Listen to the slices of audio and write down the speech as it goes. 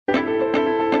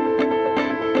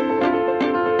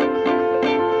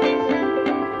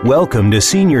Welcome to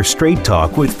Senior Straight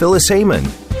Talk with Phyllis Amon,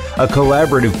 a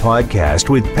collaborative podcast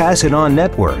with Pass It On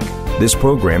Network. This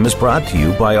program is brought to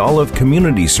you by Olive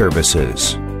Community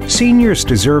Services. Seniors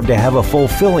deserve to have a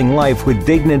fulfilling life with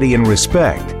dignity and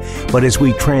respect, but as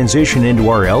we transition into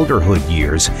our elderhood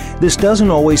years, this doesn't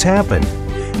always happen.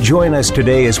 Join us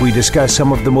today as we discuss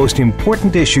some of the most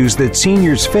important issues that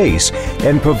seniors face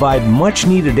and provide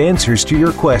much-needed answers to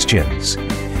your questions.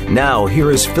 Now, here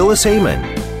is Phyllis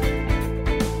Amon.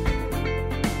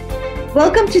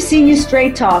 Welcome to Senior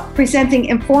Straight Talk, presenting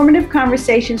informative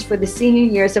conversations for the senior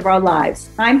years of our lives.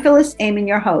 I'm Phyllis Amon,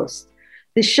 your host.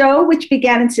 The show, which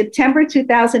began in September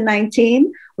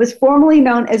 2019, was formerly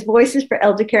known as Voices for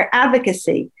Eldercare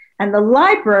Advocacy, and the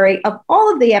library of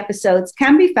all of the episodes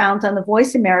can be found on the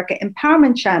Voice America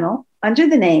Empowerment channel under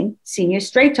the name Senior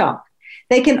Straight Talk.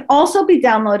 They can also be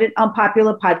downloaded on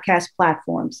popular podcast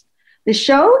platforms. The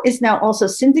show is now also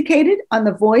syndicated on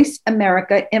the Voice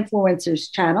America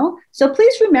Influencers channel, so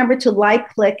please remember to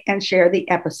like, click, and share the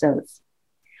episodes.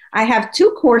 I have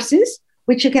two courses,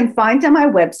 which you can find on my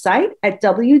website at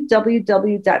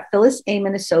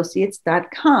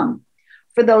www.phyllisamonassociates.com.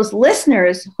 For those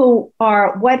listeners who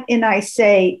are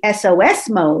SOS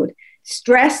mode,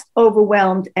 stressed,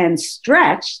 overwhelmed, and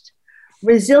stretched,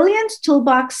 Resilience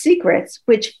Toolbox Secrets,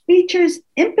 which features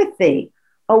empathy,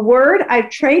 a word I've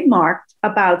trademarked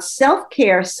about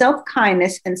self-care,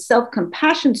 self-kindness, and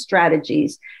self-compassion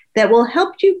strategies that will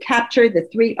help you capture the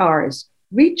 3 R's: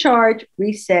 recharge,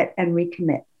 reset, and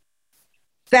recommit.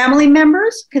 Family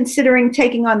members considering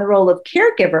taking on the role of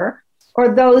caregiver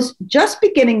or those just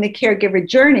beginning the caregiver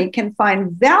journey can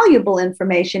find valuable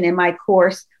information in my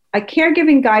course, A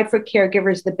Caregiving Guide for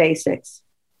Caregivers, The Basics.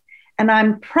 And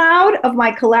I'm proud of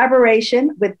my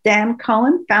collaboration with Dan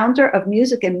Cohen, founder of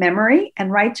Music and Memory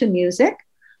and Right to Music,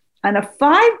 on a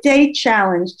 5-day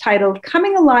challenge titled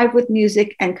Coming Alive with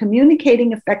Music and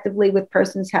Communicating Effectively with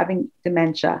Persons Having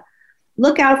Dementia.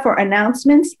 Look out for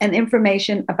announcements and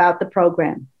information about the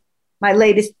program. My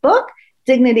latest book,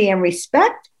 Dignity and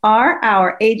Respect, Are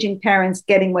Our Aging Parents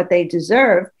Getting What They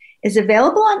Deserve, is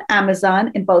available on Amazon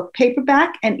in both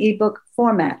paperback and ebook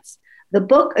formats. The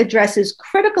book addresses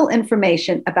critical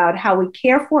information about how we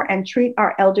care for and treat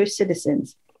our elder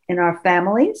citizens in our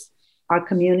families, our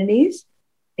communities,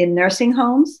 in nursing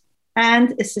homes,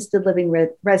 and assisted living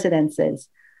residences.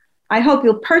 I hope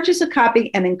you'll purchase a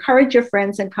copy and encourage your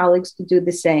friends and colleagues to do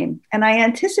the same. And I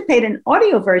anticipate an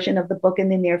audio version of the book in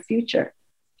the near future.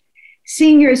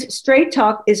 Seniors Straight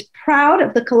Talk is proud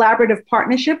of the collaborative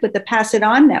partnership with the Pass It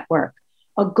On Network,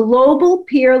 a global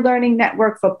peer learning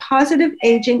network for positive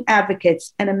aging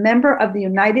advocates and a member of the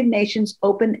United Nations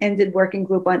Open-Ended Working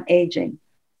Group on Aging.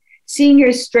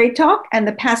 Seniors Straight Talk and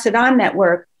the Pass It On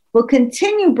Network will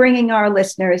continue bringing our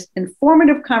listeners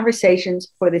informative conversations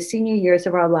for the senior years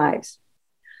of our lives.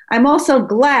 I'm also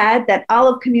glad that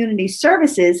Olive Community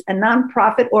Services, a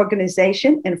nonprofit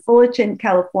organization in Fullerton,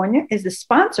 California, is the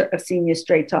sponsor of Senior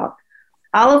Straight Talk.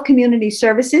 Olive Community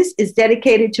Services is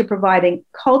dedicated to providing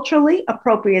culturally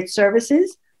appropriate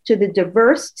services to the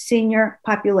diverse senior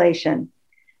population.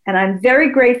 And I'm very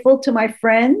grateful to my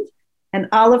friend and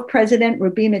Olive President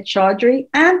Rubina Chaudhry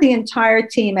and the entire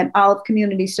team at Olive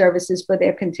Community Services for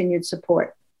their continued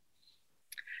support.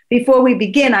 Before we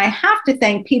begin, I have to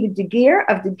thank Peter DeGeer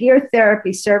of DeGeer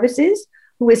Therapy Services,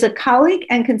 who is a colleague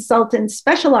and consultant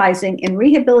specializing in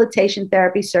rehabilitation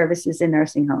therapy services in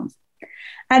nursing homes.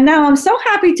 And now I'm so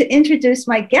happy to introduce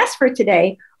my guest for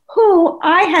today, who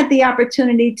I had the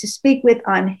opportunity to speak with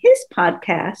on his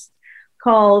podcast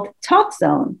called Talk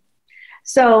Zone.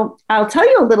 So I'll tell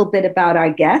you a little bit about our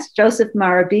guest, Joseph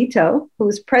Morabito, who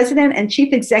is President and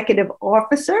Chief Executive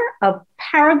Officer of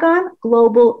Paragon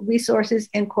Global Resources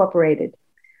Incorporated.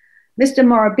 Mr.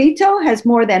 Morabito has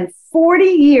more than 40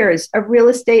 years of real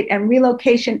estate and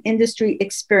relocation industry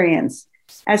experience.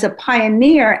 As a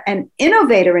pioneer and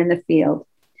innovator in the field,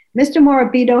 Mr.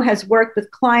 Morabito has worked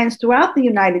with clients throughout the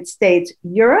United States,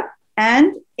 Europe,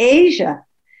 and Asia,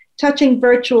 touching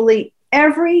virtually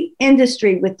every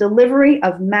industry with delivery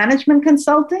of management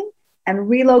consulting and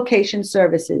relocation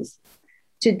services.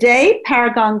 Today,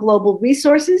 Paragon Global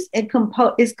Resources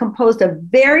is composed of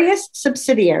various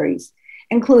subsidiaries,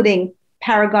 including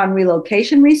Paragon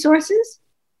Relocation Resources,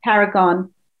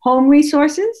 Paragon Home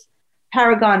Resources,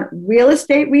 Paragon Real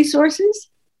Estate Resources,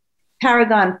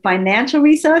 Paragon Financial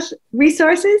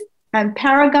Resources, and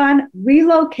Paragon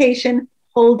Relocation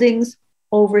Holdings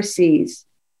Overseas.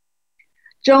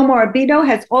 Joe Morabito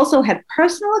has also had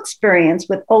personal experience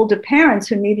with older parents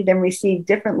who needed and received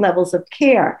different levels of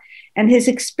care, and his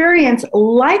experience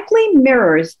likely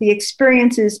mirrors the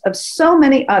experiences of so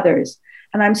many others,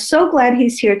 And I'm so glad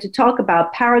he's here to talk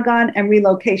about Paragon and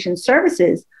relocation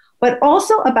services, but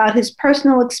also about his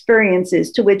personal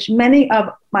experiences to which many of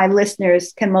my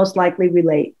listeners can most likely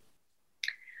relate.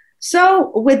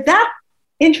 So with that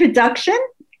introduction,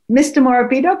 Mr.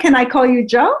 Morabito, can I call you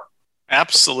Joe?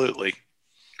 Absolutely.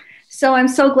 So I'm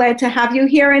so glad to have you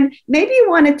here. And maybe you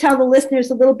want to tell the listeners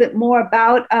a little bit more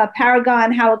about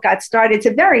Paragon, how it got started. It's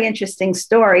a very interesting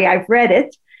story. I've read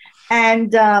it.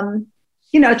 And,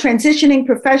 transitioning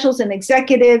professionals and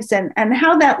executives and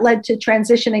how that led to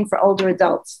transitioning for older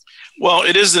adults. Well,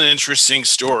 it is an interesting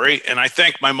story, and I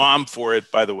thank my mom for it,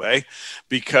 by the way,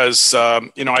 because,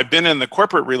 I've been in the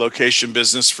corporate relocation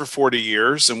business for 40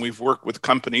 years, and we've worked with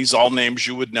companies, all names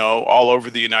you would know, all over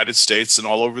the United States and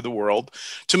all over the world,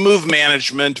 to move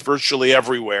management virtually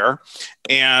everywhere.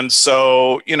 And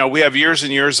so, we have years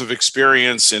and years of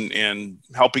experience in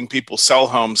helping people sell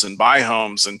homes and buy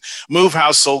homes and move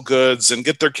household goods and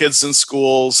get their kids in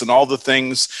schools and all the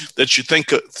things that you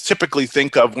typically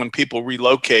think of when people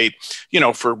relocate,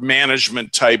 for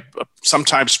management type,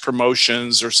 sometimes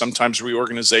promotions or sometimes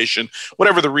reorganization,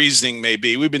 whatever the reasoning may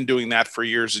be. We've been doing that for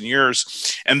years and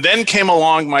years. And then came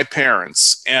along my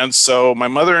parents. And so my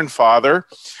mother and father,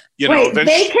 Wait,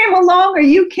 they came along, or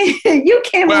you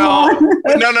came along?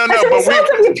 No. But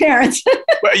from your parents.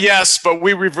 Yes, but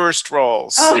we reversed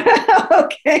roles. Oh,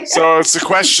 okay. So it's a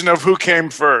question of who came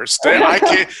first.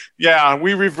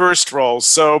 We reversed roles.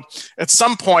 So at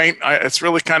some point, it's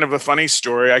really kind of a funny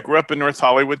story. I grew up in North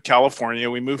Hollywood, California.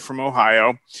 We moved from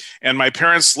Ohio, and my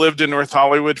parents lived in North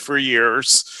Hollywood for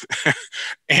years,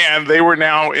 and they were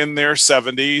now in their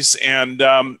 70s. And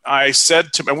I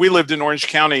said to them, we lived in Orange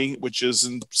County, which is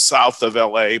in south of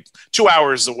LA, 2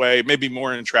 hours away, maybe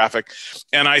more in traffic.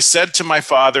 And I said to my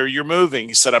father, "You're moving."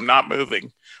 He said, "I'm not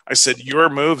moving." I said, "You're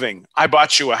moving. I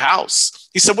bought you a house."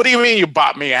 He said, "What do you mean you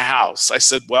bought me a house?" I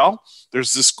said, "Well,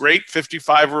 there's this great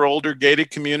 55 or older gated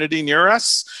community near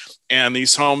us, and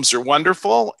these homes are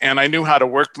wonderful." And I knew how to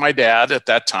work my dad at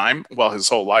that time. Well, his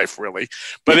whole life, really.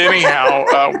 But anyhow,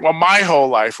 my whole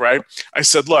life, right? I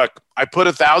said, "Look, I put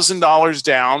 $1,000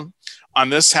 down on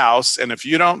this house, and if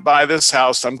you don't buy this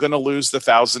house, I'm going to lose the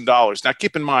 $1,000. Now,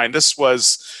 keep in mind, this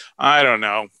was, I don't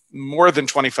know, more than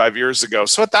 25 years ago.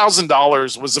 So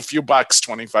 $1,000 was a few bucks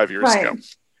 25 years ago.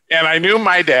 And I knew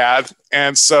my dad,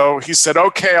 and so he said,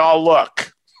 "Okay, I'll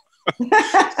look."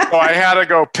 So I had to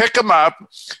go pick them up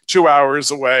 2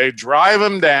 hours away, drive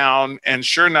them down, and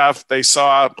sure enough, they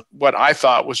saw what I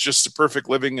thought was just a perfect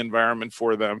living environment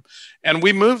for them. And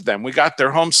we moved them. We got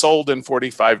their home sold in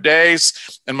 45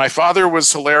 days. And my father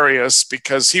was hilarious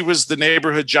because he was the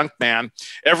neighborhood junk man.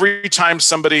 Every time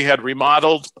somebody had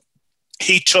remodeled,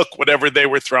 he took whatever they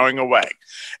were throwing away.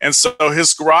 And so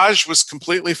his garage was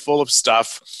completely full of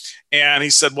stuff. And he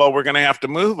said, "Well, we're going to have to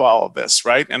move all of this,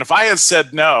 right?" And if I had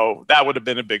said no, that would have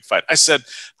been a big fight. I said,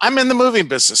 "I'm in the moving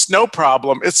business. No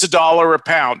problem. It's $1 a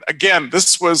pound." Again,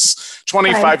 this was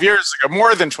 25 years ago,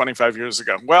 more than 25 years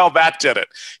ago. Well, that did it.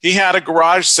 He had a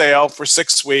garage sale for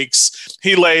 6 weeks.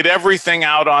 He laid everything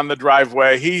out on the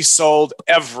driveway. He sold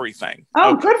everything.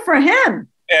 Oh, okay. Good for him.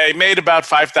 He made about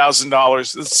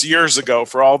 $5,000. This is years ago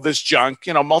for all this junk,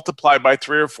 multiplied by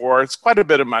 3 or 4. It's quite a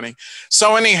bit of money.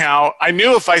 So anyhow, I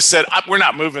knew if I said, "We're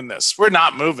not moving this, we're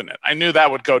not moving it," I knew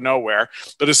that would go nowhere.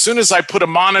 But as soon as I put a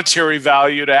monetary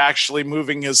value to actually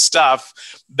moving his stuff,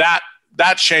 that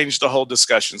changed the whole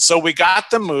discussion. So we got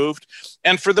them moved.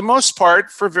 And for the most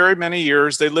part, for very many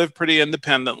years, they lived pretty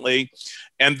independently.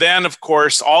 And then, of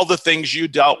course, all the things you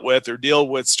dealt with or deal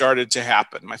with started to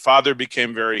happen. My father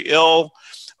became very ill.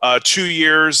 2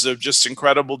 years of just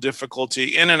incredible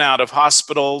difficulty in and out of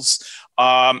hospitals.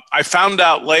 I found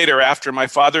out later, after my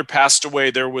father passed away,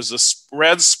 there was a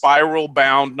red spiral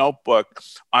bound notebook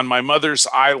on my mother's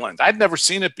island. I'd never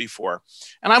seen it before.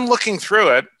 And I'm looking through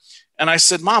it, and I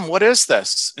said, "Mom, what is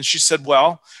this?" And she said,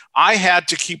 "Well, I had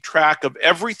to keep track of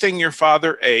everything your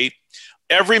father ate,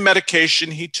 every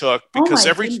medication he took, because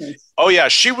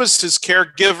she was his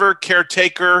caregiver,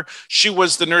 caretaker. She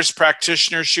was the nurse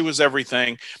practitioner. She was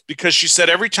everything, because she said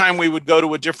every time we would go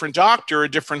to a different doctor, a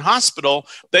different hospital,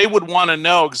 they would want to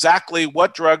know exactly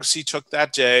what drugs he took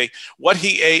that day, what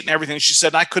he ate and everything. She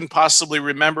said, I couldn't possibly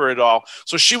remember it all.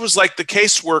 So she was like the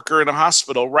caseworker in a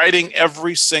hospital, writing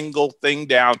every single thing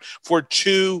down for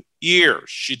 2 years.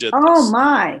 She did this. Oh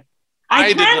my.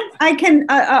 I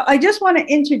just want to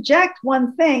interject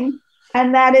one thing,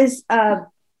 and that is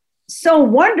so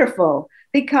wonderful,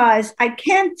 because I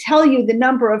can't tell you the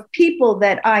number of people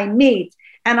that I meet,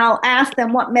 and I'll ask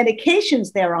them what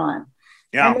medications they're on,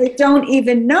 and they don't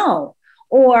even know.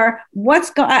 or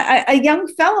a young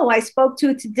fellow I spoke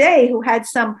to today who had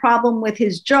some problem with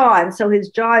his jaw, and so his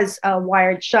jaw is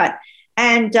wired shut.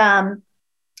 And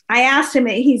I asked him,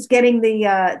 he's getting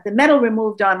the metal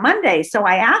removed on Monday. So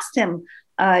I asked him,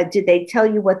 did they tell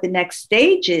you what the next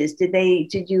stage is?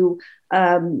 Did you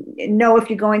know if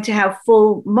you're going to have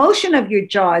full motion of your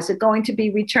jaw? Is it going to be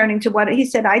returning to what? He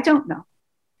said, I don't know.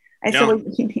 I said, well,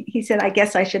 he said, I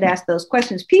guess I should ask those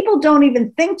questions. People don't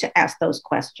even think to ask those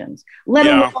questions, let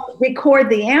alone record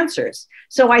the answers.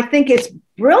 So I think it's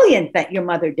brilliant that your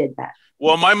mother did that.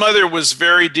 Well, my mother was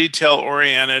very detail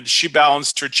oriented. She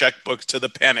balanced her checkbook to the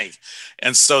penny.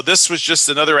 And so this was just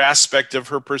another aspect of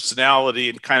her personality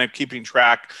and kind of keeping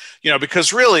track,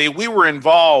 because really we were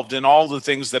involved in all the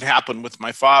things that happened with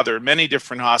my father, many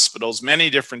different hospitals,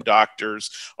 many different doctors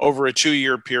over a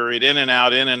 2-year period, in and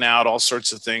out, all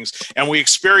sorts of things. And we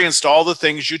experienced all the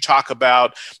things you talk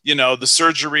about, the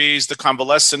surgeries, the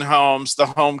convalescent homes, the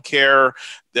home care,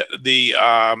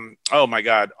 oh my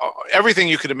God, everything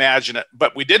you could imagine.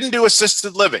 But we didn't do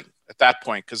assisted living at that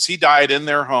point because he died in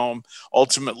their home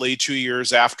ultimately 2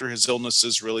 years after his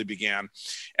illnesses really began.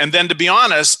 And then, to be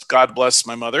honest, God bless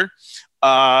my mother,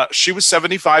 she was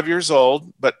 75 years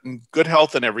old, but in good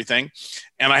health and everything.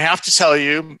 And I have to tell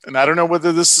you, and I don't know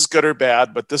whether this is good or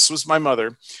bad, but this was my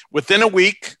mother. Within a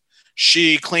week,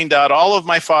 she cleaned out all of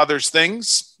my father's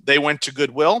things. They went to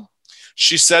Goodwill.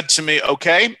 She said to me,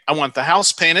 okay, I want the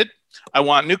house painted. I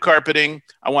want new carpeting.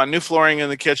 I want new flooring in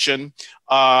the kitchen.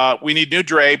 We need new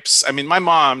drapes. I mean, my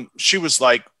mom, she was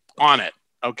like on it.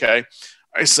 Okay.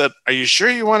 I said, are you sure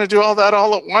you want to do all that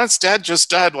all at once? Dad just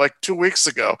died like 2 weeks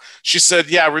ago. She said,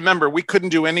 yeah, remember, we couldn't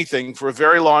do anything for a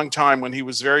very long time when he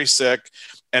was very sick.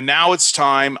 And now it's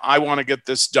time. I want to get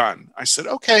this done. I said,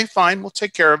 okay, fine. We'll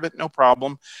take care of it. No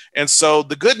problem. And so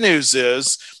the good news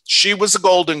is she was a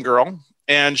golden girl.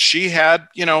 And she had,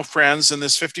 friends in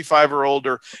this 55 or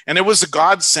older. And it was a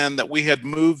godsend that we had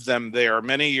moved them there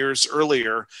many years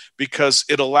earlier because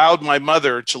it allowed my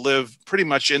mother to live pretty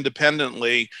much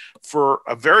independently for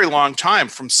a very long time,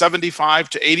 from 75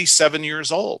 to 87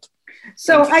 years old.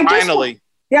 So I'm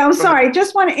sorry. I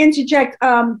just want to interject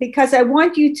because I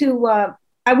want you to,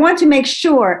 I want to make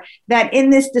sure that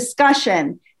in this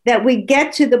discussion that we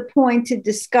get to the point to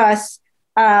discuss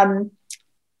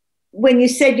when you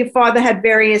said your father had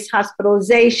various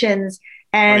hospitalizations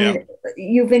and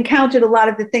you've encountered a lot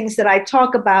of the things that I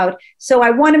talk about. So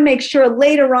I want to make sure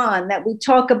later on that we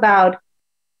talk about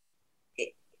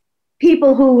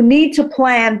people who need to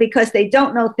plan because they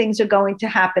don't know things are going to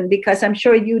happen, because I'm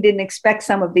sure you didn't expect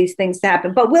some of these things to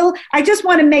happen. But I just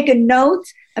want to make a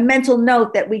mental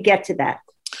note that we get to that.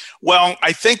 Well,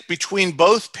 I think between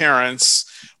both parents,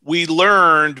 we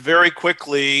learned very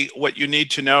quickly what you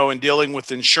need to know in dealing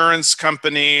with insurance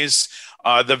companies,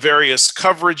 the various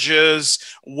coverages,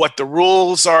 what the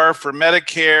rules are for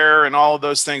Medicare and all of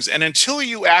those things. And until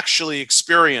you actually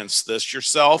experience this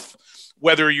yourself,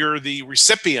 whether you're the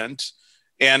recipient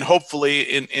and hopefully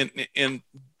in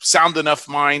sound enough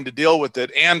mind to deal with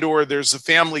it, and or there's a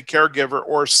family caregiver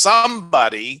or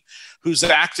somebody who's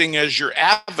acting as your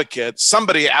advocate,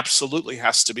 somebody absolutely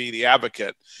has to be the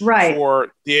advocate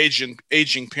for the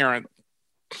aging parent.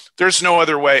 There's no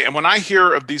other way. And when I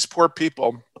hear of these poor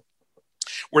people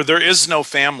where there is no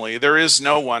family, there is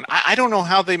no one, I don't know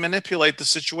how they manipulate the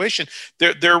situation.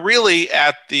 They're really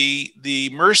at the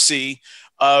mercy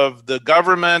of the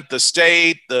government, the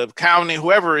state, the county,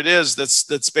 whoever it is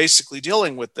that's basically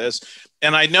dealing with this.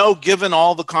 And I know, given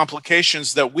all the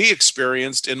complications that we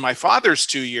experienced in my father's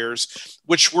 2 years,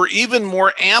 which were even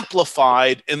more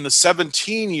amplified in the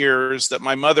 17 years that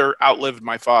my mother outlived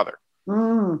my father.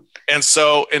 And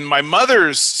so in my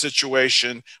mother's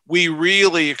situation, we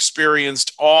really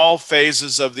experienced all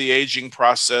phases of the aging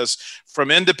process, from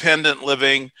independent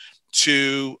living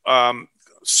to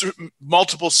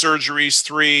multiple surgeries,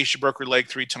 3, she broke her leg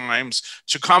 3 times,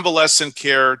 to convalescent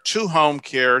care, to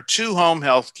home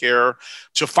health care,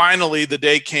 to finally the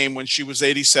day came when she was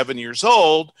 87 years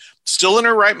old, still in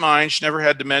her right mind. She never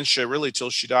had dementia really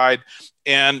till she died.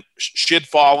 And she had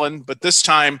fallen, but this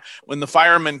time when the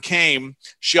firemen came,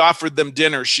 she offered them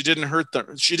dinner. She didn't hurt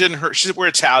them. She said, we're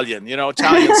Italian,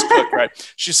 Italians cook,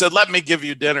 right? She said, let me give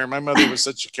you dinner. My mother was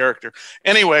such a character.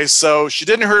 Anyway, so she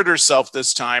didn't hurt herself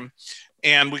this time.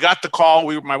 And we got the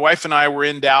call. My wife and I were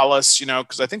in Dallas,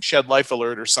 because I think she had life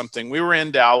alert or something. We were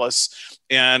in Dallas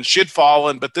and she had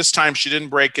fallen, but this time she didn't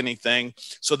break anything.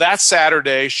 So that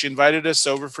Saturday, she invited us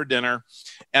over for dinner.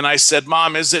 And I said,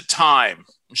 Mom, is it time?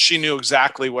 She knew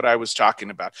exactly what I was talking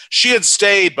about. She had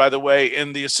stayed, by the way,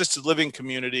 in the assisted living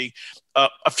community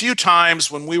a few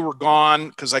times when we were gone,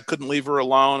 because I couldn't leave her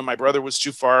alone and my brother was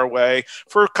too far away,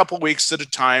 for a couple of weeks at a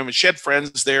time. And she had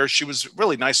friends there. She was a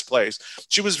really nice place.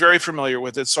 She was very familiar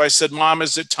with it. So I said, Mom,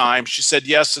 is it time? She said,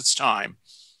 yes, it's time.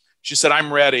 She said,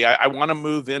 I'm ready. I want to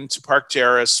move into Park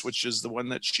Terrace, which is the one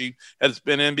that she has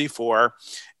been in before.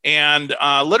 And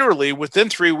literally within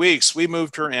 3 weeks, we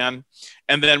moved her in.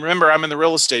 And then remember, I'm in the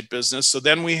real estate business. So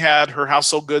then we had her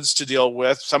household goods to deal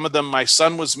with. Some of them, my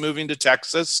son was moving to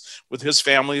Texas with his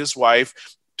family, his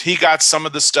wife. He got some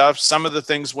of the stuff. Some of the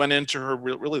things went into her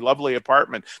really lovely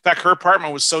apartment. In fact, her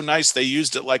apartment was so nice, they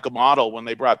used it like a model when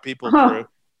they brought people through.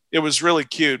 It was really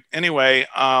cute. Anyway,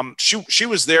 she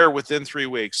was there within 3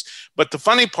 weeks. But the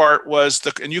funny part was,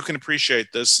 and you can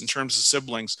appreciate this in terms of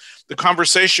siblings, the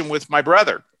conversation with my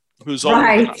brother, who's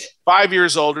older than 5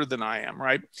 years older than I am,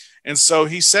 right? And so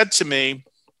he said to me,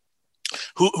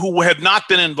 who had not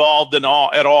been involved at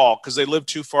all, because they lived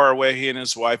too far away, he and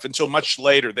his wife, until much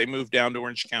later. They moved down to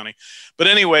Orange County. But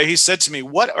anyway, he said to me,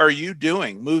 what are you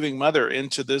doing moving Mother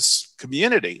into this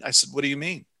community? I said, what do you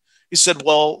mean? He said,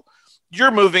 well, you're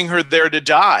moving her there to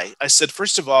die. I said,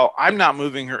 first of all, I'm not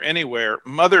moving her anywhere.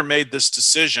 Mother made this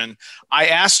decision. I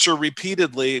asked her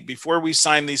repeatedly before we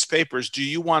signed these papers, do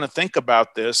you want to think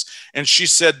about this? And she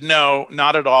said, no,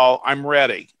 not at all. I'm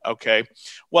ready. Okay.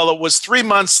 Well, it was 3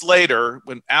 months later,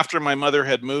 after my mother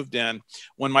had moved in,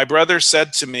 when my brother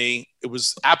said to me, it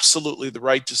was absolutely the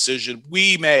right decision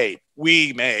we made.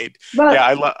 Well, yeah,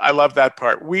 I love that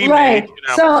part. We made. You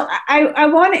know. So I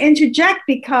want to interject,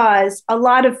 because a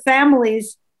lot of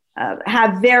families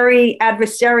have very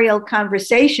adversarial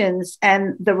conversations,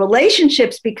 and the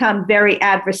relationships become very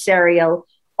adversarial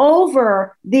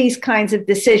over these kinds of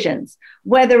decisions,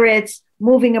 whether it's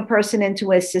moving a person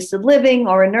into assisted living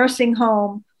or a nursing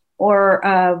home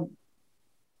or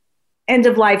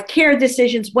end-of-life care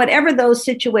decisions. Whatever those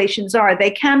situations are,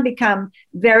 they can become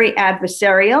very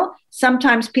adversarial.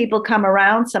 Sometimes people come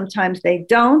around, sometimes they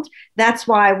don't. That's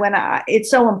why it's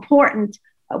so important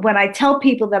when I tell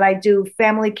people that I do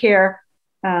family care,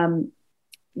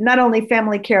 not only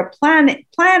family care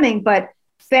planning, but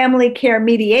family care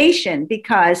mediation,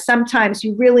 because sometimes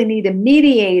you really need a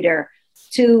mediator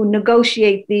to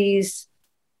negotiate these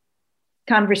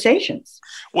conversations.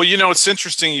 Well, you know, it's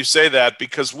interesting you say that,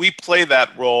 because we play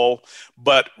that role,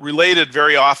 but related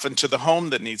very often to the home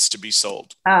that needs to be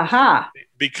sold.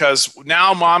 Because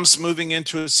now Mom's moving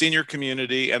into a senior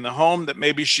community, and the home that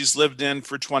maybe she's lived in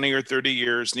for 20 or 30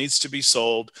 years needs to be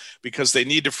sold, because they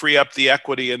need to free up the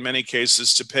equity in many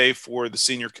cases to pay for the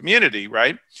senior community,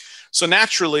 right? So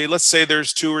naturally, let's say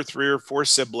there's 2 or 3 or 4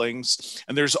 siblings,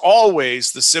 and there's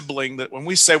always the sibling that, when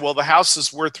we say, well, the house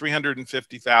is worth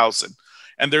 $350,000,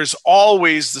 and there's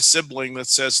always the sibling that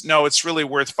says, no, it's really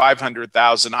worth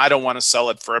 $500,000. I don't want to sell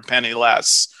it for a penny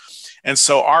less. And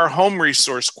so our home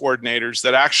resource coordinators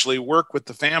that actually work with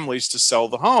the families to sell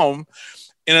the home,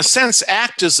 in a sense,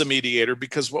 act as a mediator,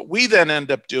 because what we then end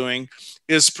up doing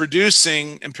is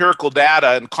producing empirical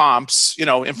data and comps,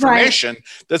 information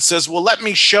that says, well, let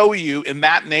me show you in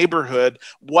that neighborhood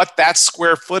what that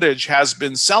square footage has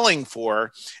been selling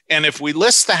for. And if we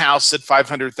list the house at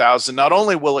 $500,000, not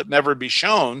only will it never be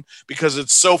shown because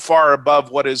it's so far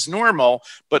above what is normal,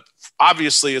 but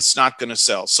obviously it's not going to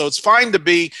sell. So it's fine to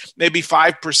be maybe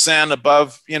 5%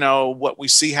 above, what we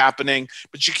see happening,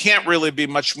 but you can't really be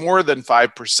much more than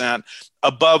 5%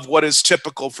 above what is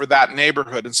typical for that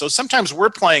neighborhood. And so sometimes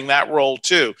we're playing that role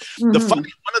too. Mm-hmm. One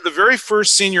of the very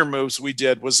first senior moves we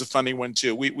did was a funny one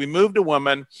too. We moved a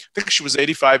woman, I think she was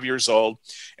 85 years old,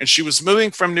 and she was moving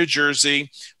from New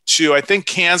Jersey to, I think,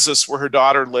 Kansas, where her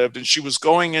daughter lived, and she was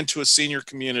going into a senior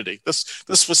community. This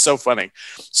was so funny.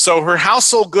 So her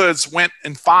household goods went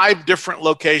in 5 different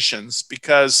locations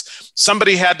because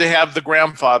somebody had to have the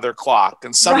grandfather clock,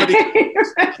 and somebody.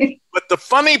 Right. But the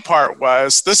funny part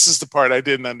was, this is the part I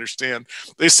didn't understand.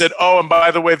 They said, oh, and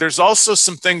by the way, there's also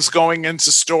some things going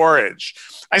into storage.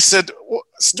 I said,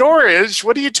 storage?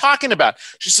 What are you talking about?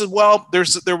 She said, well,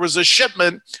 there was a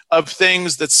shipment of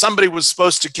things that somebody was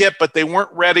supposed to get, but they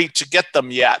weren't ready to get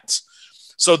them yet.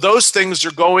 So those things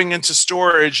are going into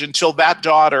storage until that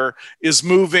daughter is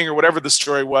moving, or whatever the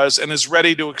story was, and is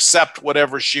ready to accept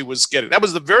whatever she was getting. That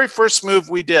was the very first move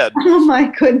we did. Oh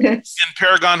my goodness. In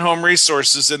Paragon Home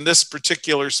Resources in this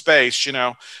particular space,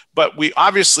 But we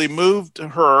obviously moved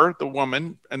her, the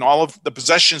woman, and all of the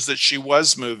possessions that she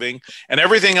was moving, and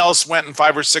everything else went in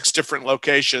 5 or 6 different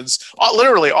locations,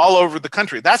 literally all over the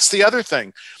country. That's the other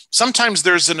thing. Sometimes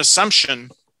there's an assumption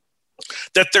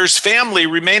that there's family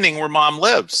remaining where Mom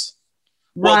lives.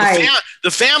 Well, Right.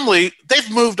 the family, they've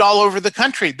moved all over the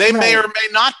country. They may Right. or may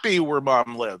not be where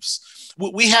mom lives.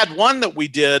 We had one that we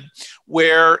did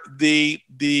where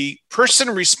the person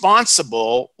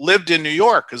responsible lived in New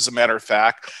York, as a matter of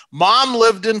fact. Mom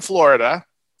lived in Florida.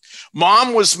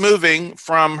 Mom was moving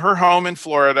from her home in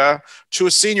Florida to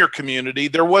a senior community.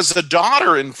 There was a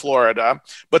daughter in Florida,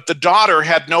 but the daughter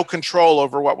had no control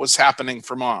over what was happening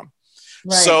for mom.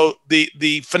 Right. So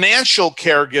the financial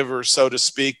caregiver, so to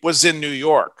speak, was in New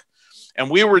York. And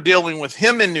we were dealing with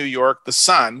him in New York, the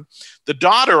son. The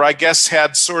daughter, I guess,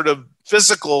 had sort of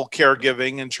physical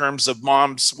caregiving in terms of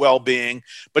mom's well-being,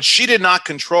 but she did not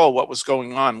control what was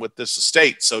going on with this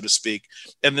estate, so to speak,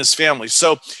 and this family.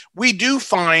 So we do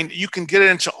find you can get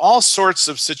into all sorts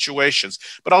of situations.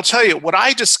 But I'll tell you what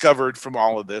I discovered from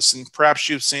all of this, and perhaps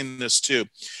you've seen this too.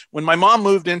 When my mom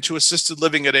moved into assisted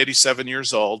living at 87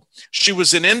 years old, she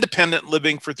was in independent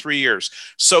living for 3 years.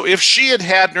 So if she had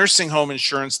had nursing home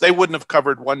insurance, they wouldn't have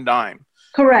covered one dime.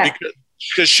 Correct.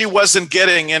 Because she wasn't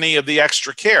getting any of the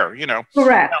extra care,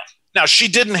 Correct. Now she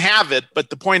didn't have it,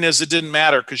 but the point is it didn't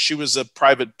matter because she was a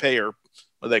private payer,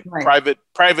 like Right.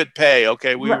 private pay.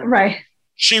 Okay, Right.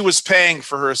 she was paying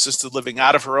for her assisted living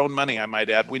out of her own money, I might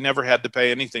add. We never had to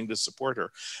pay anything to support her,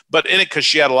 but in it because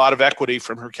she had a lot of equity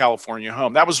from her California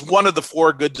home. That was one of the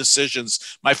 4 good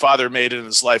decisions my father made in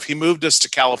his life. He moved us to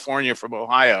California from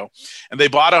Ohio, and they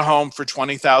bought a home for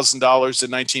 $20,000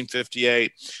 in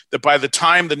 1958 that by the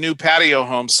time the new patio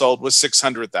home sold was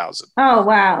 $600,000. Oh,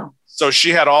 wow. So she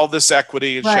had all this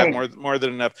equity and she Right. had more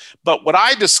than enough. But what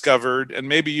I discovered, and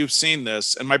maybe you've seen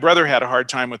this, and my brother had a hard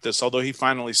time with this, although he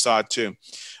finally saw it too.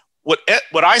 What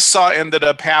I saw ended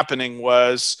up happening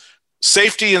was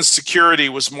safety and security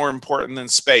was more important than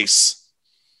space.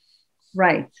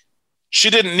 Right. She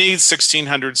didn't need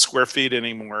 1,600 square feet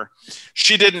anymore.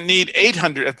 She didn't need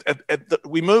 800.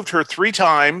 We moved her 3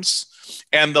 times,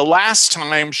 and the last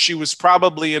time she was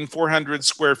probably in 400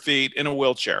 square feet in a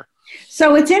wheelchair.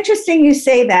 So it's interesting you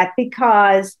say that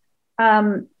because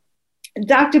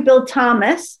Dr. Bill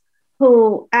Thomas,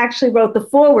 who actually wrote the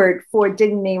foreword for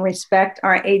Dignity and Respect,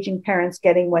 Our Aging Parents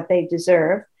Getting What They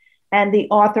Deserve, and the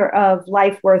author of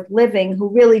Life Worth Living, who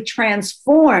really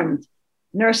transformed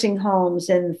nursing homes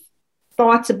and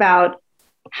thoughts about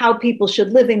how people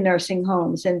should live in nursing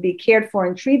homes and be cared for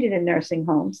and treated in nursing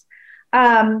homes.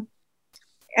 One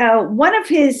of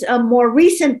his more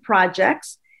recent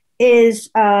projects is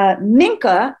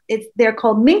Minka. They're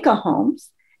called Minka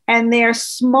homes, and they're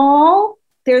small,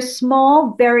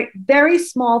 very, very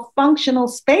small functional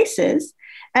spaces.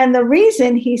 And the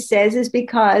reason, he says, is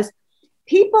because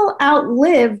people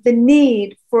outlive the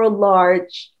need for a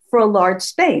large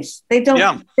space. They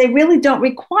really don't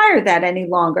require that any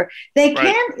longer. They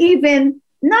can't even,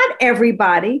 not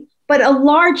everybody, but a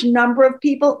large number of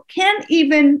people can't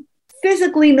even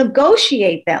physically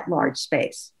negotiate that large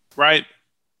space. Right.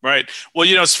 Well,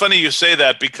 it's funny you say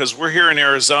that because we're here in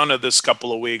Arizona this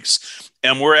couple of weeks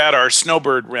and we're at our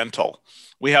snowbird rental.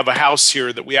 We have a house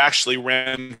here that we actually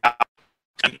rent out.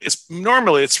 And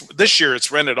this year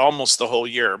it's rented almost the whole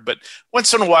year, but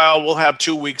once in a while we'll have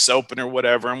 2 weeks open or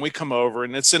whatever. And we come over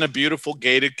and it's in a beautiful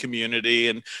gated community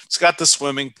and it's got the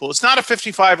swimming pool. It's not a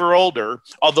 55 or older,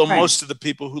 although most of the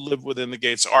people who live within the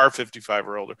gates are 55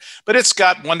 or older, but it's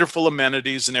got wonderful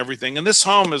amenities and everything. And this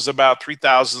home is about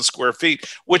 3,000 square feet,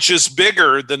 which is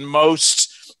bigger than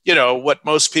most, what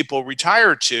most people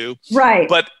retire to. Right.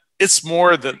 But it's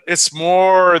more than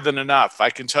enough.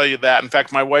 I can tell you that. In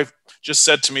fact, my wife just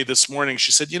said to me this morning,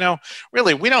 she said,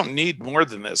 really, we don't need more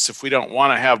than this if we don't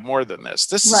want to have more than this.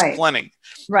 This is plenty.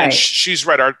 Right. And she's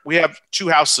right. We have 2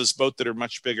 houses, both that are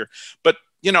much bigger. But,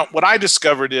 what I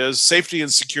discovered is safety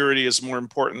and security is more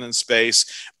important than space.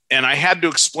 And I had to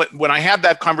explain, when I had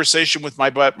that conversation with my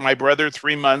brother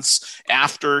 3 months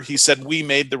after he said we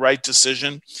made the right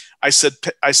decision, I said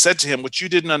to him, what you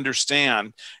didn't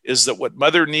understand is that what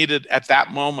mother needed at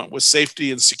that moment was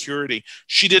safety and security.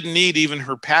 She didn't need even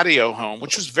her patio home,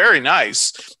 which was very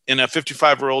nice in a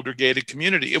 55 or older gated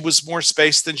community. It was more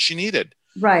space than she needed.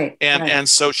 Right. And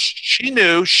so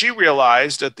she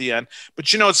realized at the end, but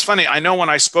it's funny. I know when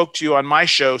I spoke to you on my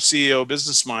show, CEO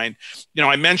Business Mind,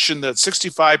 I mentioned that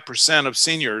 65% of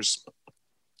seniors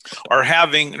are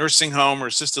having nursing home or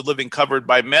assisted living covered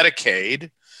by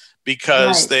Medicaid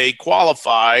because they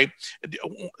qualify.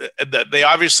 They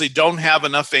obviously don't have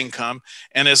enough income.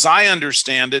 And as I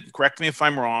understand it, correct me if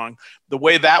I'm wrong, the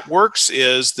way that works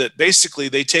is that basically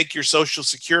they take your Social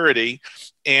Security,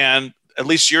 and at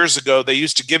least years ago, they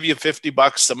used to give you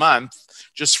 $50 a month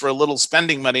just for a little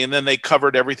spending money, and then they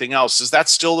covered everything else. Is that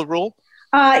still the rule?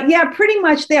 Yeah, pretty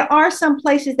much. There are some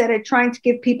places that are trying to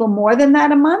give people more than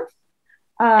that a month.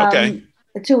 Okay.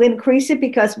 to increase it,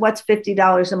 because what's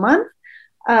 $50 a month?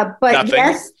 But Nothing.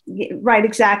 yes, right,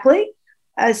 exactly.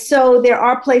 So there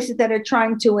are places that are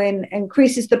trying to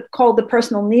increase is called the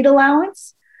personal need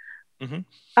allowance.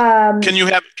 Mm-hmm. Can you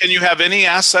have any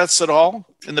assets at all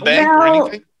in the bank or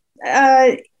anything?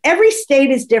 Every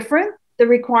state is different. The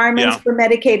requirements for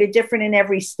Medicaid are different in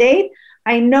every state.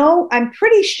 I'm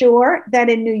pretty sure that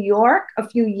in New York a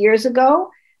few years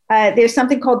ago, there's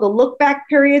something called the look back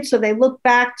period. So they look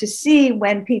back to see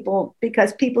when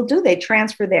because people they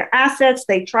transfer their assets.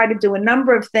 They try to do a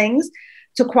number of things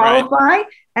to qualify. Right.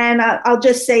 And I'll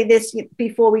just say this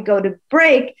before we go to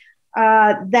break,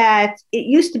 that it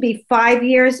used to be 5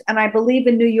 years. And I believe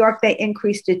in New York, they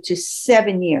increased it to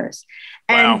 7 years.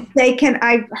 And wow.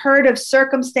 I've heard of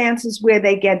circumstances where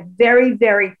they get very,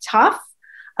 very tough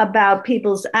about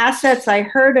people's assets. I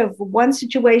heard of one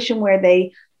situation where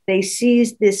they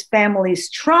seized this family's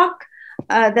truck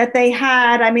that they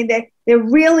had. I mean, they're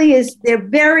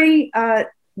very,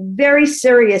 very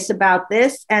serious about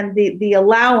this, and the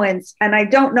allowance, and I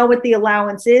don't know what the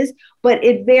allowance is, but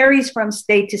it varies from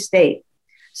state to state.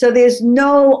 So there's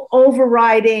no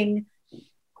overriding,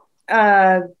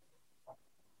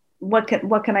 what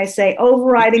can I say?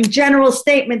 Overriding general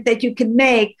statement that you can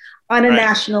make on a right.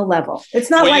 national level. It's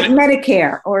not like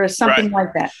Medicare or something right.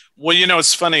 like that. Well,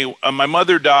 it's funny. My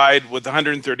mother died with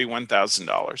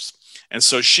 $131,000. And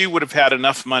so she would have had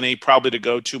enough money probably to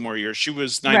go 2 more years. She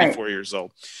was 94 right. years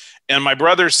old. And my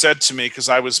brother said to me, because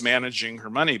I was managing her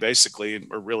money basically,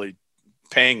 or really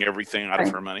paying everything out right.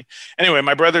 of her money. Anyway,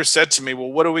 my brother said to me,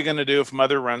 well, what are we going to do if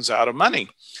mother runs out of money?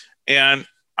 And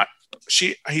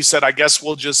he said, I guess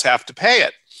we'll just have to pay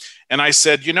it. And I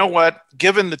said, you know what,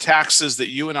 given the taxes that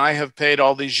you and I have paid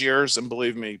all these years, and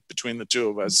believe me, between the two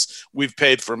of us, we've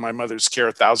paid for my mother's care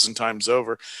 1,000 times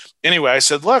over. Anyway, I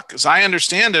said, look, as I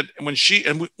understand it, when she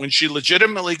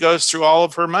legitimately goes through all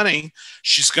of her money,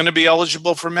 she's going to be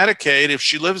eligible for Medicaid if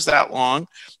she lives that long.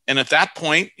 And at that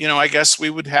point, I guess we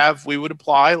would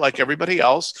apply like everybody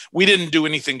else. We didn't do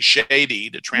anything shady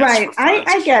to transfer. Right.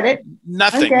 I get it.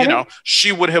 Nothing,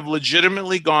 she would have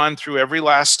legitimately gone through every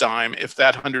last dime if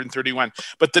that 131.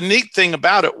 But the neat thing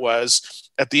about it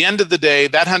was at the end of the day,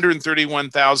 that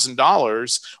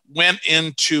 $131,000 went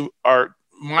into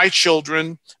my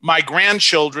children, my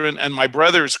grandchildren, and my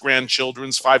brother's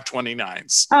grandchildren's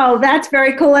 529s. Oh, that's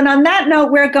very cool. And on that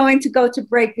note, we're going to go to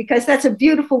break because that's a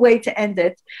beautiful way to end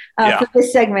it for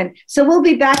this segment. So we'll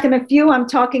be back in a few. I'm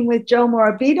talking with Joe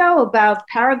Morabito about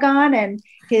Paragon and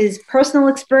his personal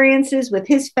experiences with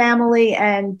his family.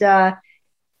 And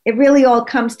it really all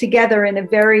comes together in a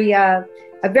very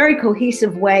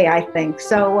cohesive way, I think.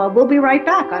 So we'll be right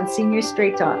back on Senior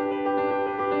Straight Talk.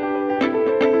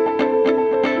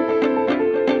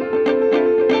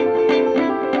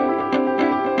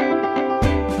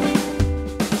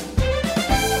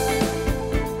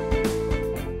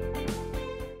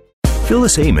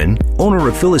 Phyllis Amon, owner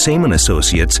of Phyllis Amon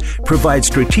Associates, provides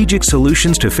strategic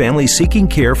solutions to families seeking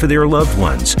care for their loved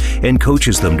ones and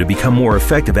coaches them to become more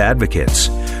effective advocates.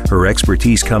 Her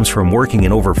expertise comes from working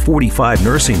in over 45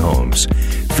 nursing homes.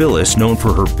 Phyllis, known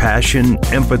for her passion,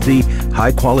 empathy,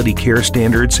 high-quality care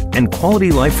standards, and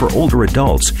quality life for older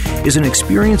adults, is an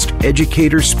experienced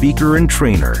educator, speaker, and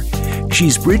trainer.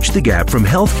 She's bridged the gap from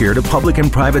healthcare to public and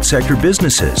private sector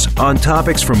businesses on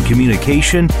topics from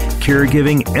communication,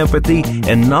 caregiving, empathy,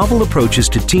 and novel approaches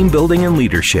to team building and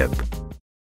leadership.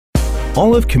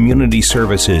 Olive Community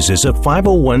Services is a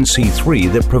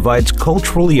 501c3 that provides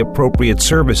culturally appropriate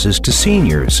services to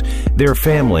seniors, their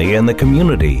family, and the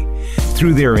community.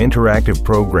 Through their interactive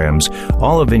programs,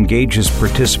 Olive engages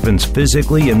participants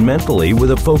physically and mentally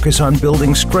with a focus on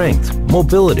building strength,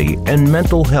 mobility, and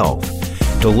mental health.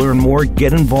 To learn more,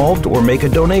 get involved, or make a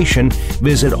donation,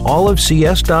 visit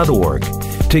olivecs.org.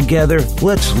 Together,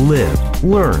 let's live,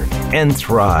 learn, and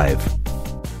thrive.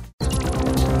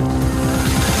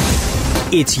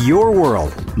 It's your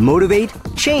world. Motivate,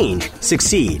 change,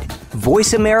 succeed.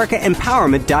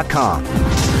 VoiceAmericaEmpowerment.com.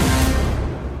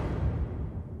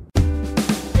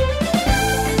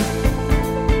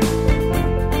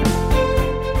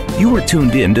 You are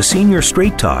tuned in to Senior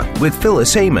Straight Talk with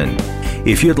Phyllis Amon.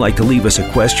 If you'd like to leave us a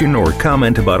question or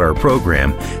comment about our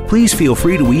program, please feel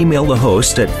free to email the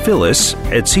host at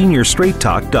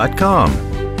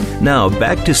phyllis@seniorstraighttalk.com. Now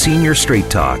back to Senior Straight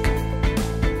Talk.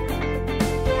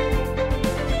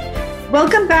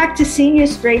 Welcome back to Senior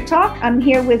Straight Talk. I'm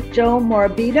here with Joe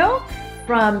Morabito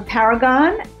from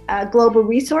Paragon Global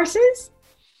Resources,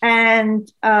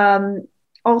 and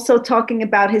also talking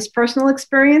about his personal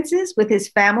experiences with his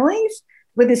family,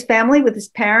 with his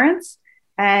parents,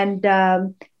 and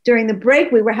during the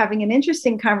break, we were having an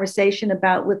interesting conversation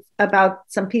about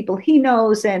some people he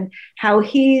knows and how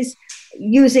he's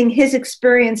using his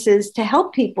experiences to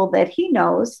help people that he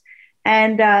knows.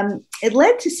 And it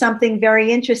led to something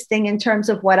very interesting in terms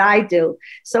of what I do.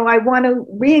 So I want to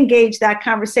re-engage that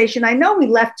conversation. I know we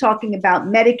left talking about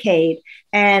Medicaid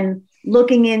and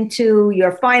looking into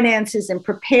your finances and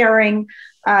preparing.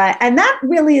 And that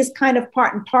really is kind of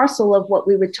part and parcel of what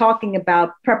we were talking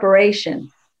about,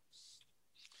 preparation.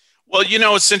 Well,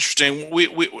 it's interesting.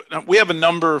 We have a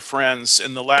number of friends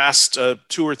in the last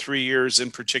 2 or 3 years in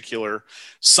particular,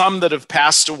 some that have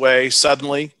passed away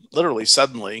suddenly, literally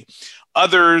suddenly,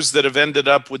 others that have ended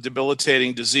up with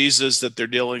debilitating diseases that they're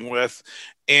dealing with.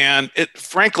 And it,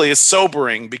 frankly, is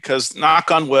sobering because,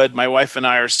 knock on wood, my wife and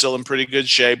I are still in pretty good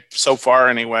shape so far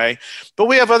anyway. But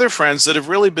we have other friends that have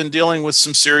really been dealing with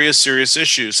some serious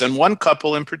issues. And one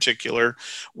couple in particular,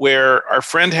 where our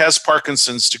friend has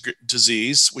Parkinson's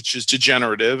disease, which is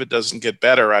degenerative. It doesn't get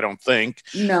better, I don't think.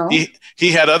 No.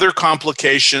 He had other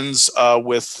complications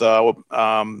with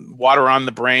water on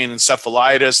the brain,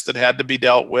 encephalitis that had to be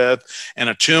dealt with, and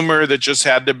a tumor that just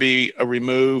had to be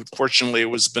removed. Fortunately, it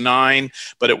was benign,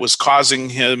 but it was causing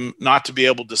him not to be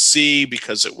able to see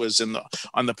because it was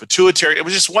on the pituitary. It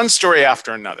was just one story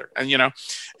after another.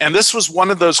 And this was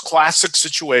one of those classic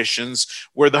situations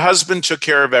where the husband took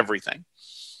care of everything.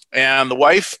 And the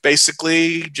wife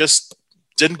basically just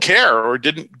didn't care or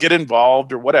didn't get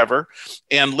involved or whatever,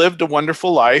 and lived a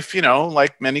wonderful life,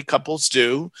 like many couples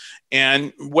do.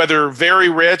 And whether very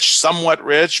rich, somewhat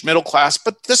rich, middle class,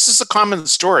 but this is a common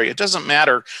story. It doesn't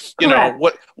matter,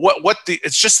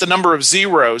 it's just the number of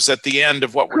zeros at the end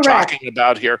of what we're talking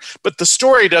about here. But the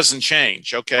story doesn't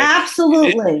change, okay?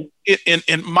 Absolutely.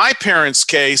 In my parents'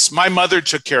 case, my mother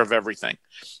took care of everything.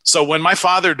 So when my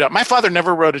father died, my father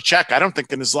never wrote a check, I don't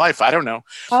think, in his life. I don't know.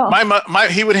 Oh.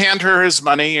 He would hand her his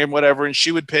money and whatever, and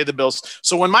she would pay the bills.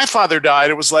 So when my father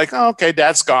died, it was like, oh, okay,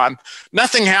 Dad's gone.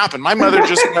 Nothing happened. My mother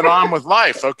just went on with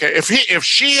life. Okay, if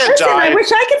she had died, I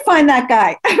wish I could find that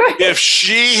guy. If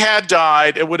she had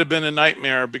died, it would have been a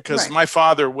nightmare because my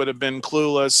father would have been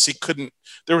clueless. He couldn't.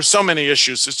 There were so many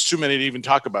issues. It's too many to even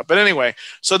talk about. But anyway,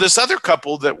 so this other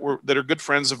couple that are good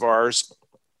friends of ours,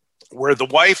 where the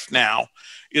wife now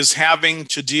is having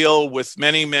to deal with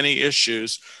many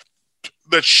issues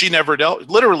that she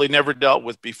literally never dealt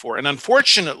with before. And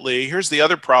unfortunately, here's the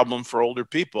other problem for older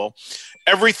people.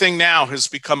 Everything now has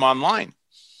become online.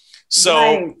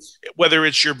 So whether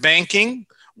it's your banking,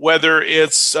 whether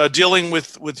it's dealing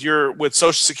with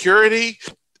Social Security,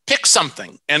 pick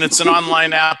something, and it's an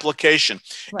online application.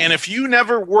 Right. And if you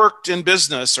never worked in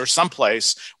business or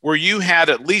someplace where you had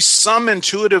at least some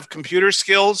intuitive computer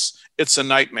skills, it's a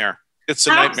nightmare. It's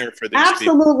a nightmare for these people.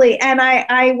 Absolutely. And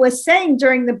I was saying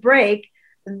during the break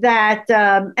that,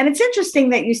 and it's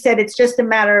interesting that you said it's just a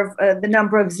matter of the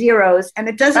number of zeros, and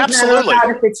it doesn't matter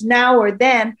about if it's now or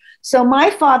then. So my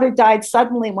father died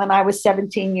suddenly when I was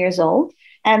 17 years old,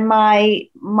 and my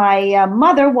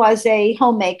mother was a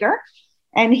homemaker,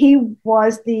 and he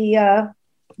was the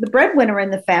breadwinner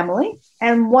in the family.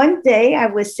 And one day I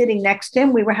was sitting next to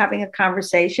him, we were having a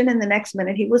conversation, and the next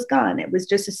minute he was gone. It was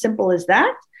just as simple as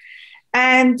that.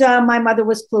 And my mother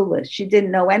was clueless. She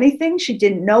didn't know anything. She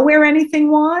didn't know where anything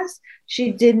was.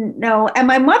 She didn't know. And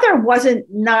my mother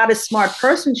wasn't not a smart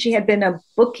person. She had been a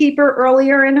bookkeeper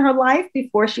earlier in her life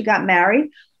before she got married,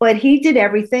 but he did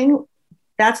everything.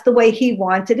 That's the way he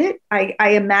wanted it.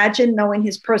 I imagine, knowing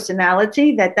his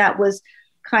personality, that was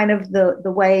kind of the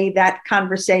way that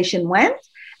conversation went.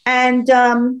 And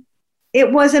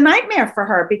it was a nightmare for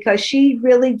her because she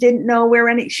really didn't know where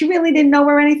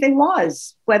anything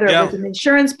was, whether it was in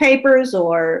insurance papers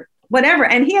or whatever.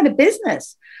 And he had a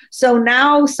business. So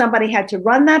now somebody had to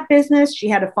run that business. She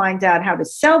had to find out how to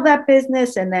sell that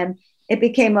business. And then it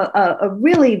became a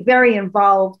really very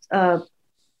involved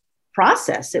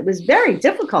process. It was very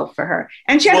difficult for her.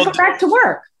 And she had to go back to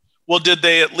work. Well, did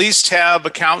they at least have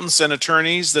accountants and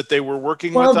attorneys that they were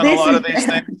working with on a lot of these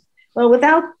things? Well,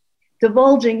 without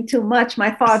divulging too much,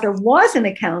 my father was an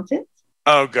accountant.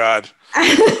 Oh, God.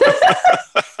 and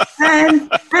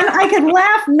I can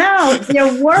laugh now.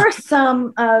 There were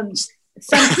some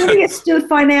pretty astute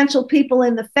financial people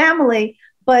in the family,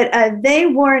 but they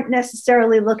weren't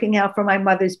necessarily looking out for my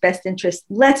mother's best interest.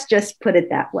 Let's just put it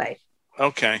that way.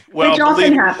 Okay. Well,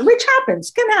 which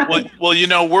happens, can happen.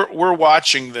 Well, we're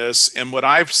watching this, and what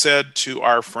I've said to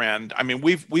our friend, I mean,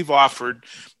 we've offered,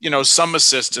 some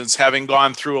assistance, having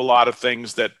gone through a lot of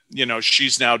things that,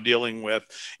 she's now dealing with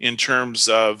in terms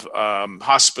of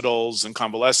hospitals and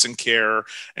convalescent care,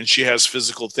 and she has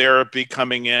physical therapy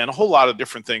coming in, a whole lot of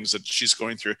different things that she's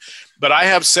going through. But I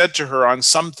have said to her on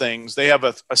some things, they have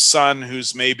a son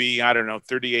who's maybe, I don't know,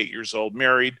 38 years old,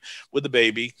 married with a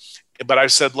baby. But I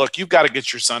said, look, you've got to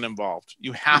get your son involved.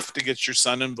 You have to get your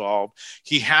son involved.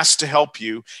 He has to help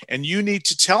you. And you need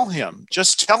to tell him,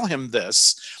 just tell him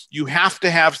this. You have to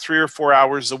have 3 or 4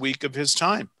 hours a week of his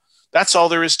time. That's all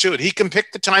there is to it. He can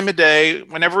pick the time of day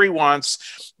whenever he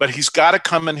wants, but he's got to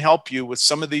come and help you with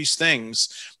some of these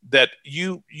things that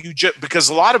you just, because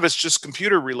a lot of it's just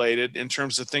computer related in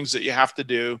terms of things that you have to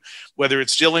do, whether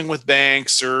it's dealing with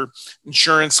banks or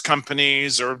insurance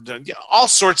companies or all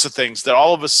sorts of things that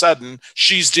all of a sudden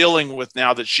she's dealing with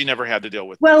now that she never had to deal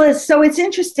with. Well, so it's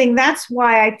interesting. That's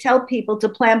why I tell people to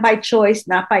plan by choice,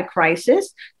 not by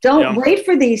crisis. Don't wait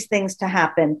for these things to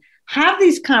happen. Have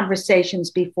these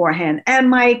conversations beforehand. And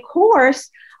my course,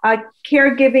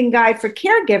 Caregiving Guide for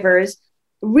Caregivers,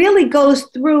 really goes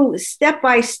through step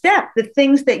by step the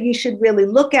things that you should really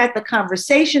look at, the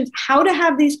conversations, how to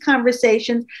have these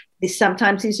conversations.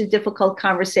 Sometimes these are difficult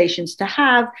conversations to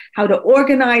have, how to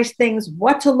organize things,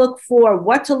 what to look for,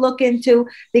 what to look into,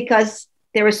 because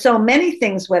there are so many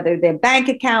things, whether they're bank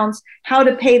accounts, how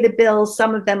to pay the bills.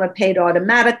 Some of them are paid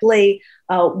automatically,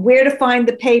 where to find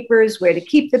the papers, where to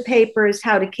keep the papers,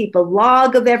 how to keep a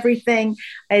log of everything.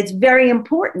 It's very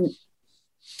important.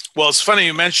 Well, it's funny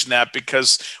you mentioned that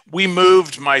because we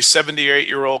moved my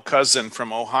 78-year-old cousin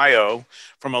from Ohio,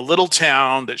 from a little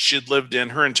town that she had lived in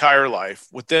her entire life,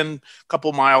 within a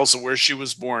couple miles of where she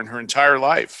was born, her entire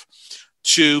life,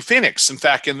 to Phoenix. In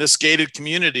fact, in this gated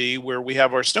community where we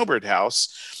have our snowbird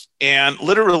house. And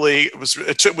literally, it was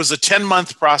a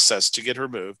 10-month process to get her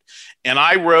moved. And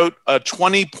I wrote a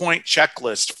 20-point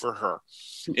checklist for her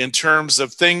in terms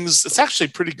of things. It's actually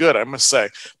pretty good, I must say,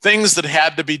 things that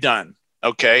had to be done.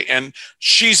 Okay. And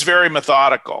she's very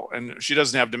methodical and she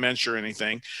doesn't have dementia or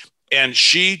anything. And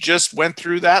she just went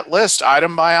through that list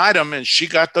item by item and she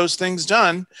got those things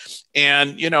done.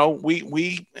 And,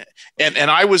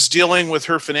 and I was dealing with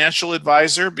her financial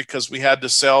advisor because we had to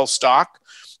sell stock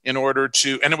in order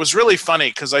to, and it was really funny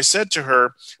because I said to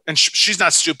her, and she's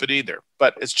not stupid either,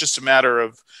 but it's just a matter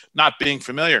of not being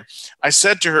familiar. I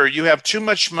said to her, you have too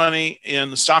much money in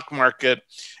the stock market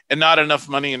and not enough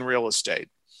money in real estate.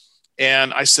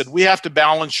 And I said, we have to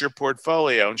balance your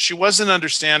portfolio. And she wasn't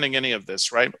understanding any of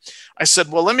this, right? I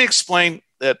said, well, let me explain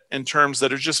that in terms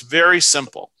that are just very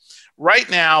simple. Right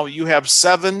now, you have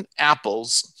 7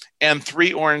 apples and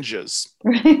 3 oranges.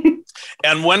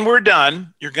 And when we're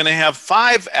done, you're going to have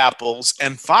 5 apples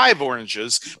and 5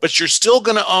 oranges, but you're still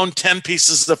going to own 10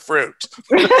 pieces of fruit.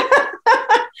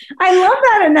 I love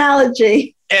that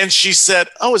analogy. And she said,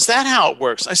 oh, is that how it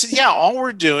works? I said, yeah, all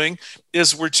we're doing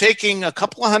is we're taking a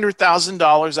couple of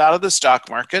 $100,000 out of the stock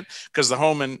market because the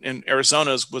home in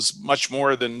Arizona was much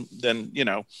more than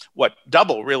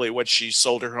double really what she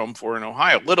sold her home for in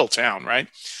Ohio, little town, right?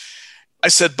 I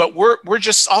said, but we're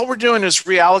just, all we're doing is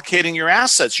reallocating your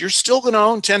assets. You're still going to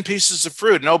own 10 pieces of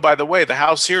fruit. And oh, by the way, the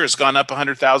house here has gone up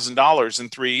 $100,000 in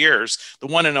 3 years. The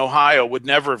one in Ohio would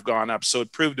never have gone up. So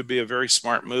it proved to be a very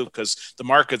smart move because the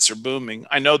markets are booming.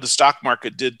 I know the stock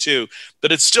market did too,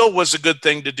 but it still was a good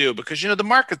thing to do because, the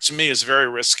market to me is very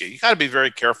risky. You got to be very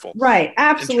careful. Right.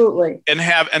 Absolutely.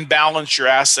 And balance your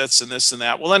assets and this and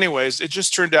that. Well, anyways, it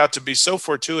just turned out to be so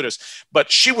fortuitous,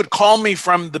 but she would call me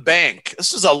from the bank.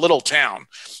 This is a little town.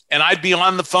 And I'd be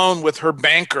on the phone with her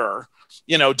banker,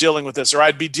 dealing with this, or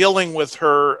I'd be dealing with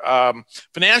her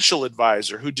financial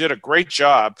advisor who did a great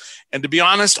job. And to be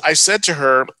honest, I said to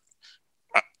her,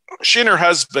 she and her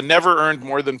husband never earned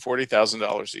more than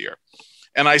 $40,000 a year.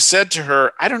 And I said to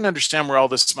her, I don't understand where all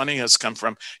this money has come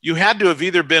from. You had to have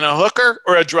either been a hooker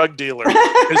or a drug dealer.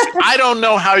 I don't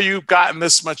know how you've gotten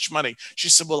this much money. She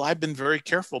said, well, I've been very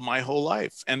careful my whole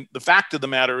life. And the fact of the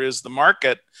matter is the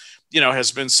market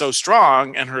has been so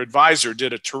strong, and her advisor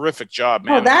did a terrific job.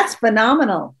 Oh, that's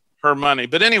phenomenal. Her money.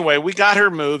 But anyway, we got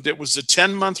her moved. It was a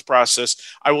 10-month process.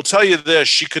 I will tell you this,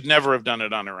 she could never have done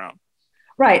it on her own.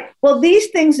 Right. Well, these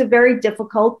things are very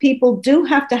difficult. People do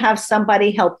have to have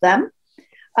somebody help them.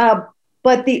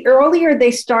 But the earlier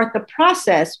they start the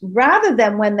process, rather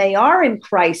than when they are in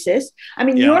crisis,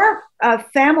 your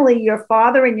family, your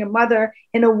father and your mother,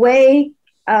 in a way,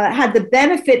 had the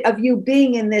benefit of you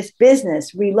being in this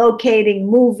business, relocating,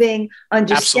 moving,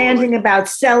 understanding about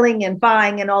selling and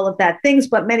buying and all of that things,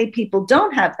 but many people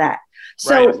don't have that.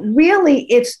 So really,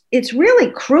 it's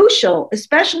really crucial,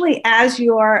 especially as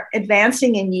you're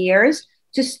advancing in years,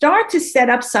 to start to set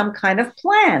up some kind of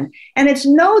plan. And it's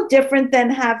no different than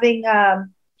having,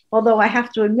 although I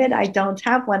have to admit, I don't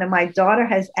have one. And my daughter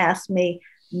has asked me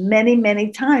many, many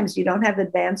times, you don't have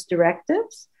advance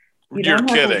directives? You're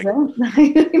kidding.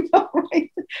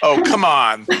 Right? Oh, come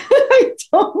on. I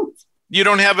don't. You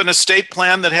don't have an estate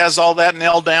plan that has all that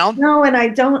nailed down? No, and I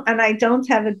don't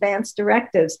have advance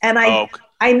directives. And I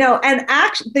know. And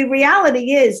actually, the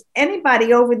reality is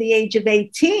anybody over the age of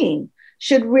 18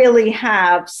 should really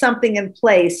have something in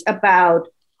place about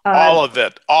all of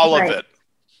it,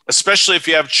 especially if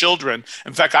you have children.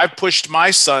 In fact, I've pushed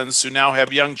my sons who now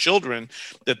have young children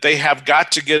that they have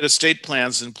got to get estate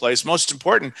plans in place. Most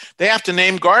important, they have to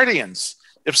name guardians.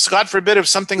 If, God forbid, if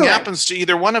something happens to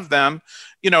either one of them,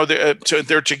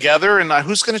 they're together, and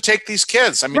who's going to take these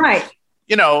kids? I mean,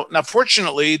 now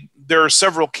fortunately there are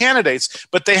several candidates,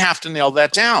 but they have to nail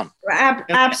that down.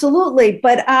 Absolutely.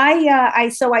 But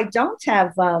I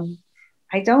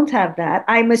don't have that.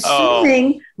 I'm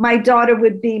assuming my daughter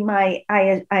would be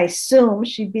I assume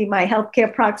she'd be my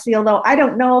healthcare proxy, although I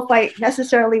don't know if I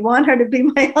necessarily want her to be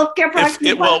my healthcare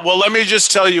proxy. Well, let me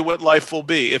just tell you what life will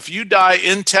be. If you die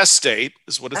intestate,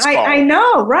 is what it's called. I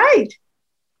know, right.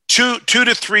 2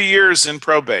 to 3 years in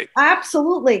probate.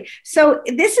 Absolutely. So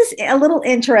this is a little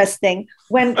interesting.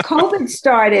 When COVID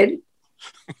started,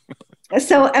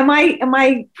 so I'm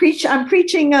preaching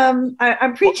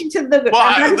to the.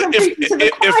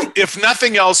 Well, if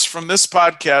nothing else from this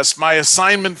podcast, my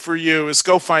assignment for you is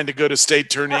go find a good estate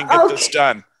attorney and get this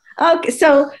done. Okay.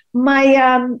 So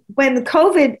when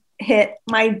COVID hit,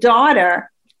 my daughter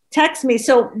texted me.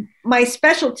 So my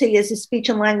specialty as a speech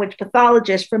and language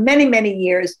pathologist for many, many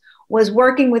years was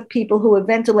working with people who were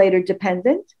ventilator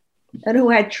dependent and who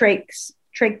had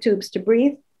trach tubes to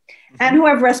breathe and who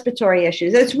have respiratory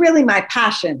issues. It's really my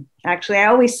passion. Actually, I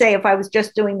always say if I was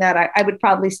just doing that, I would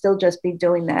probably still just be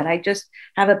doing that. I just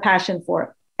have a passion for it.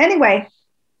 Anyway,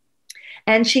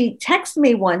 and she texted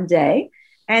me one day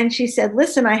and she said,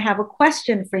 listen, I have a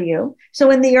question for you.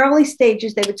 So in the early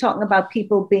stages, they were talking about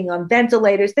people being on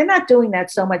ventilators. They're not doing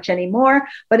that so much anymore.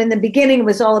 But in the beginning, it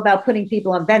was all about putting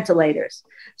people on ventilators.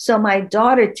 So my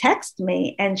daughter texted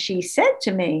me and she said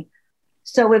to me,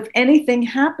 so if anything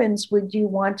happens, would you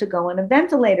want to go on a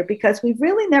ventilator? Because we've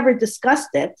really never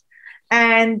discussed it.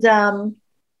 And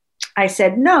I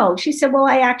said, no. She said, well,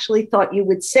 I actually thought you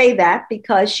would say that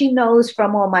because she knows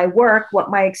from all my work what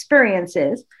my experience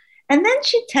is. And then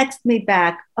she texted me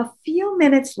back a few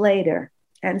minutes later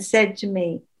and said to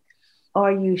me,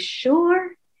 are you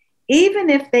sure? Even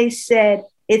if they said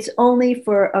it's only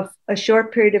for a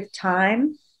short period of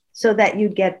time so that you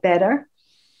get better?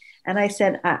 And I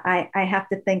said, I have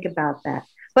to think about that.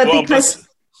 But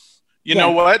you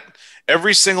know what?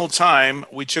 Every single time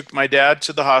we took my dad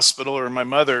to the hospital or my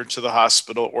mother to the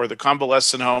hospital or the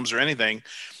convalescent homes or anything,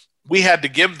 we had to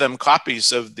give them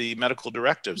copies of the medical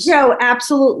directives. No,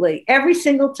 absolutely. Every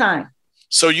single time.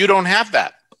 So you don't have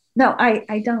that? No,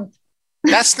 I don't.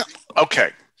 That's not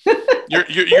okay.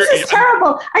 This is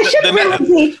terrible. I shouldn't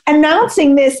really be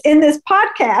announcing this in this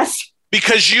podcast.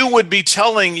 Because you would be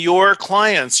telling your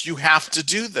clients you have to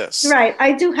do this. Right.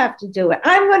 I do have to do it.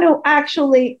 I'm going to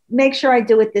actually make sure I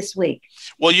do it this week.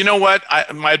 Well, you know what?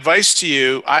 My advice to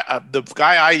you, the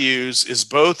guy I use is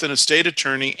both an estate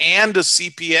attorney and a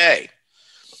CPA.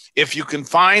 If you can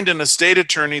find an estate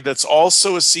attorney that's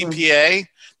also a CPA,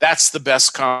 that's the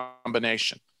best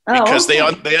combination. Because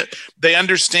they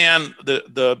understand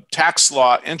the tax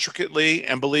law intricately,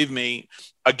 and believe me,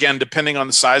 again, depending on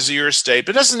the size of your estate,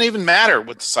 but it doesn't even matter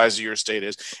what the size of your estate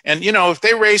is. And, if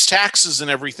they raise taxes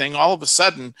and everything, all of a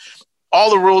sudden,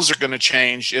 all the rules are going to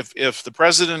change. If the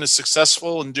president is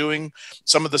successful in doing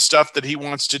some of the stuff that he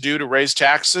wants to do to raise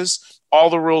taxes, all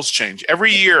the rules change.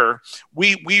 Every year,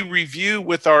 we review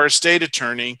with our estate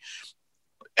attorney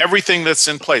everything that's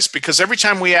in place, because every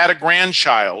time we add a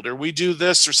grandchild or we do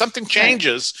this or something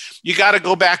changes, you got to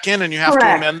go back in and you have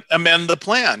to amend the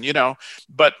plan,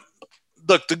 But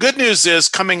look, the good news is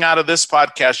coming out of this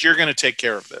podcast, you're going to take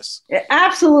care of this.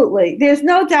 Absolutely. There's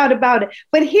no doubt about it.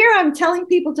 But here I'm telling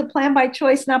people to plan by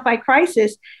choice, not by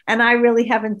crisis. And I really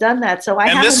haven't done that. So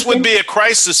this would be a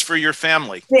crisis for your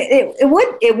family.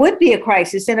 It would be a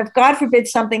crisis. And if God forbid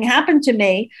something happened to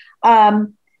me,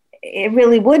 it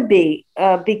really would be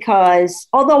because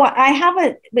although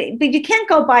but you can't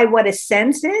go by what a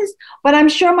sense is, but I'm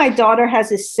sure my daughter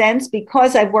has a sense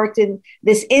because I've worked in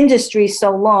this industry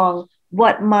so long.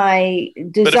 what my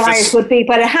desires would be,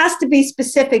 but it has to be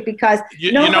specific because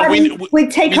nobody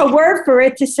would take her word for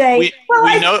it to say,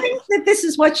 I think that this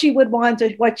is what she would want or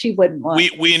what she wouldn't want.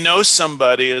 We know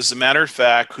somebody, as a matter of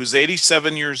fact, who's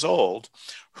 87 years old.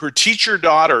 Her teacher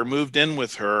daughter moved in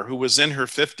with her, who was in her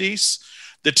 50s.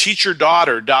 The teacher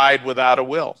daughter died without a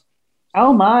will.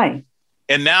 Oh, my.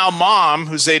 And now mom,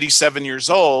 who's 87 years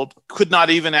old, could not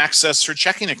even access her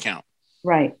checking account.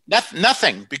 Right.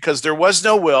 Nothing, because there was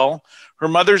no will. Her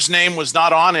mother's name was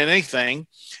not on anything.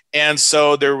 And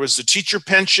so there was a teacher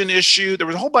pension issue. There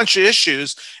was a whole bunch of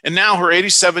issues. And now her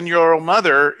 87-year-old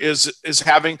mother is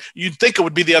having, you'd think it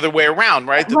would be the other way around,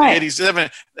 right? That the 87,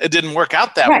 it didn't work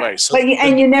out that way. So,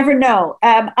 and you never know.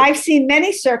 I've seen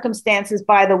many circumstances,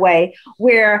 by the way,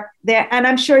 where there, and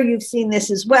I'm sure you've seen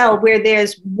this as well, where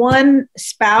there's one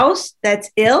spouse that's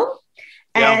ill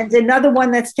and another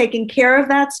one that's taking care of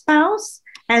that spouse.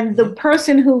 And the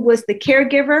person who was the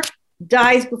caregiver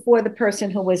dies before the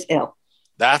person who was ill.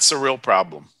 That's a real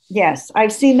problem. Yes,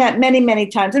 I've seen that many, many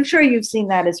times. I'm sure you've seen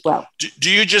that as well. Do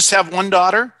you just have one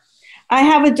daughter? I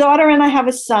have a daughter and I have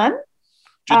a son.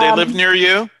 Do they live near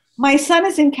you? My son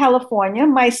is in California.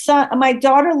 My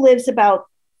daughter lives about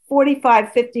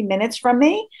 45, 50 minutes from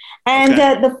me.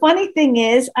 And the funny thing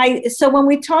is, so when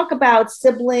we talk about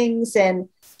siblings and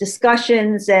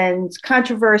discussions and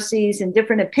controversies and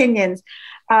different opinions,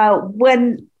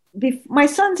 my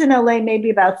son's in LA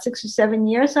maybe about 6 or 7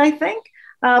 years, I think.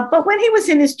 But when he was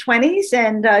in his 20s,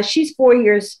 and she's 4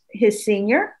 years his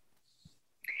senior,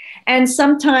 and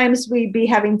sometimes we'd be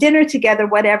having dinner together,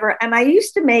 whatever. And I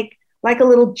used to make like a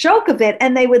little joke of it,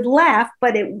 and they would laugh,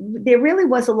 but there really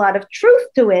was a lot of truth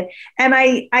to it. And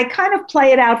I kind of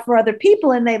play it out for other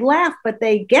people, and they laugh, but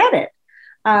they get it.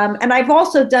 And I've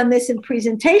also done this in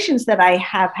presentations that I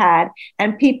have had,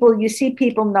 and you see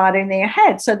people nodding their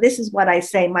heads. So this is what I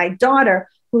say. My daughter,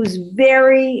 who's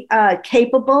very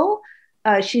capable,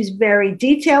 she's very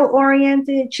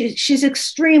detail-oriented. She's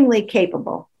extremely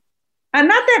capable. And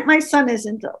not that my son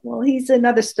isn't. Well, he's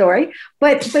another story.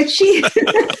 But she,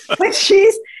 but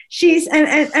she's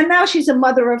and now she's a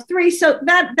mother of 3. So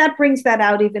that brings that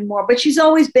out even more. But she's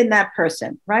always been that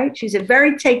person, right? She's a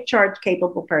very take charge,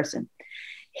 capable person.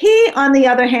 He, on the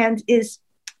other hand,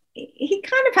 he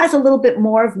kind of has a little bit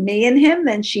more of me in him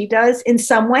than she does in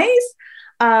some ways.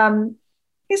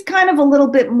 He's kind of a little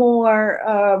bit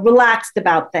more relaxed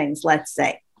about things, let's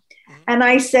say. And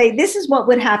I say, this is what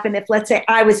would happen if, let's say,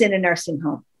 I was in a nursing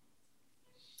home.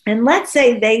 And let's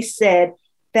say they said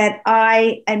that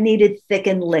I needed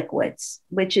thickened liquids,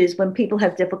 which is when people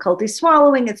have difficulty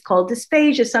swallowing, it's called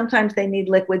dysphagia. Sometimes they need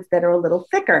liquids that are a little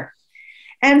thicker.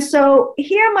 And so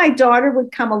here my daughter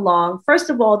would come along. First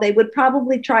of all, they would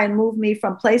probably try and move me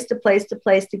from place to place to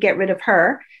place to get rid of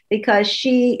her, because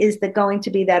she is going to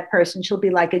be that person. She'll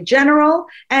be like a general,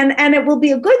 and it will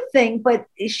be a good thing, but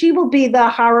she will be the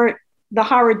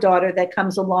horror daughter that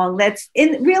comes along that's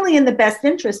really in the best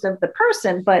interest of the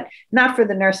person, but not for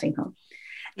the nursing home.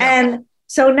 Yeah. And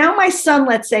so now my son,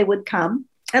 let's say, would come,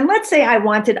 and let's say I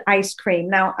wanted ice cream.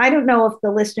 Now, I don't know if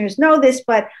the listeners know this,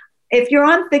 but if you're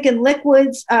on thickened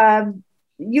liquids,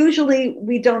 usually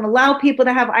we don't allow people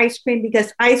to have ice cream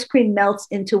because ice cream melts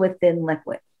into a thin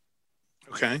liquid.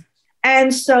 Okay.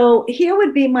 And so here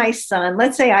would be my son.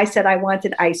 Let's say I said I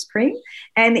wanted ice cream,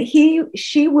 and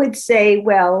she would say,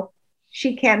 well,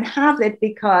 she can't have it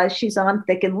because she's on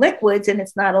thickened liquids and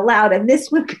it's not allowed. And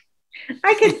this would be,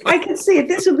 I can see it.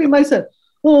 This would be my son.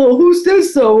 Oh, who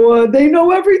says so? They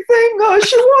know everything.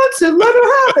 She wants it. Let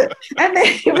her have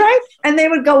it. And they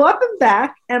would go up and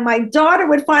back. And my daughter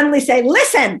would finally say,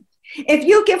 listen, if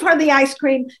you give her the ice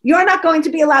cream, you're not going to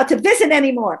be allowed to visit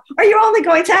anymore, or you're only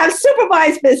going to have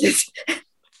supervised visits.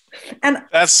 And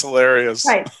that's hilarious.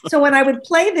 Right. So when I would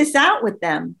play this out with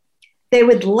them, they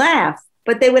would laugh,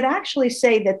 but they would actually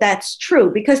say that that's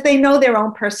true because they know their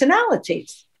own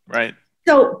personalities. Right.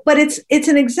 So, but it's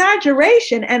an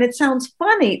exaggeration and it sounds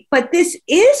funny, but this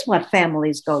is what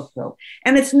families go through.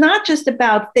 And it's not just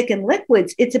about thickened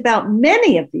liquids. It's about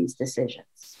many of these decisions.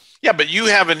 Yeah, but you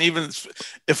haven't even,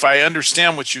 if I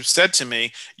understand what you've said to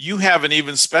me, you haven't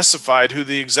even specified who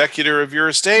the executor of your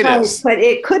estate is. But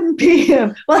it couldn't be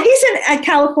him. Well, he's in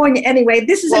California anyway.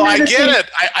 This is I get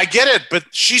it. I get it, but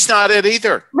she's not it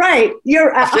either. Right.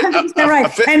 You're 100%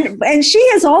 right. And she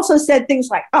has also said things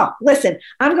like, oh, listen,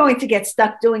 I'm going to get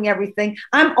stuck doing everything.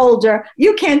 I'm older.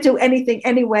 You can't do anything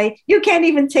anyway. You can't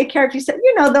even take care of yourself.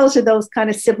 Those are those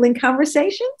kind of sibling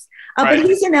conversations. Right. But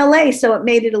he's in LA, so it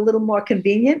made it a little more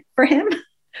convenient for him.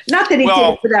 Not that he did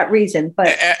it for that reason, but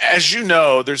as you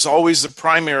know, there's always a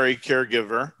primary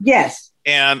caregiver. Yes.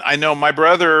 And I know my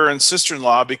brother and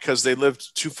sister-in-law, because they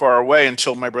lived too far away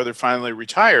until my brother finally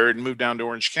retired and moved down to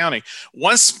Orange County.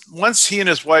 Once he and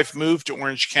his wife moved to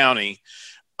Orange County,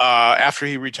 after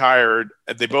he retired,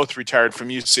 they both retired from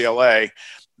UCLA.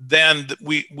 Then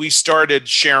we started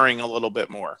sharing a little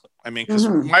bit more. I mean, because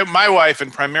my wife,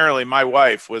 and primarily my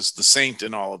wife, was the saint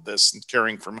in all of this and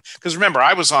caring for me. Because remember,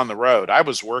 I was on the road. I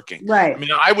was working. Right. I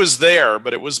mean, I was there,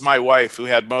 but it was my wife who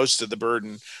had most of the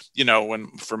burden,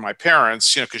 for my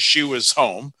parents, because she was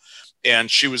home and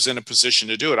she was in a position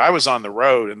to do it. I was on the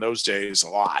road in those days a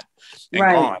lot and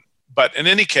gone. But in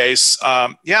any case,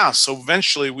 so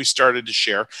eventually we started to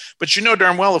share. But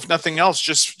darn well, if nothing else,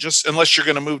 just unless you're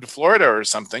going to move to Florida or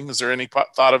something, is there any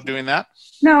thought of doing that?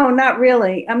 No, not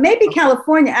really. Maybe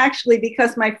California, actually,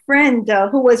 because my friend,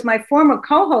 who was my former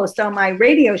co-host on my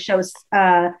radio shows,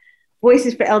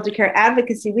 Voices for Elder Care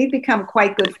Advocacy, we've become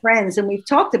quite good friends, and we've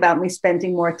talked about me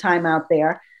spending more time out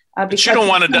there. But you don't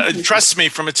want to trust me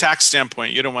from a tax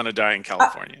standpoint. You don't want to die in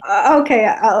California. Okay.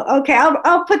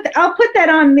 I'll put that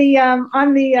on the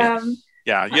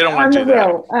Yeah, you don't want to do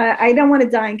that. I don't want to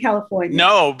die in California.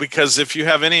 No, because if you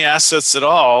have any assets at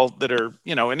all that are,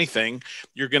 anything,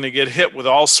 you're going to get hit with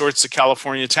all sorts of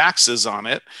California taxes on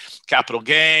it, capital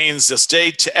gains,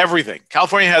 estate, everything.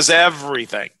 California has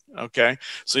everything. Okay,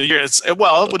 so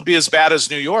it would be as bad as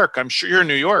New York. I'm sure you're in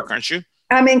New York, aren't you?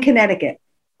 I'm in Connecticut.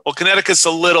 Well, Connecticut's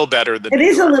a little better than It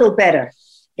is a little better.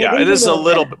 It is a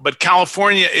little bit, but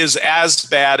California is as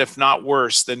bad, if not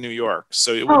worse, than New York.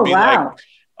 So it would be like,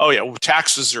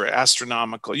 taxes are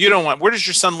astronomical. You don't want. Where does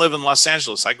your son live in Los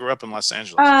Angeles? I grew up in Los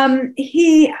Angeles.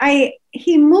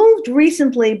 He moved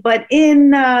recently, but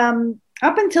in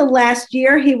up until last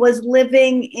year, he was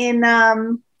living in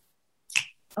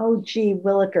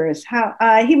Willikers.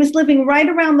 He was living right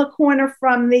around the corner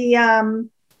from the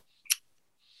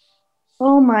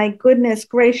oh my goodness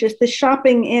gracious, the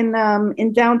shopping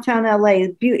in downtown LA.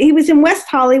 He was in West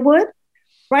Hollywood,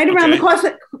 right around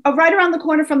the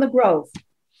corner from the Grove.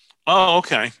 Oh,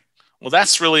 okay. Well,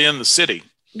 that's really in the city.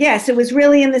 Yes, it was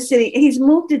really in the city. He's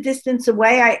moved a distance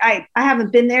away. I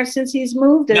haven't been there since he's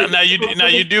moved. Now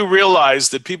you do realize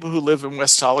that people who live in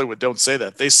West Hollywood don't say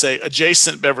that. They say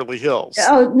adjacent Beverly Hills.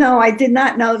 Oh, no, I did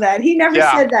not know that. He never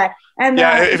said that. And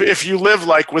if you live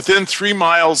like within 3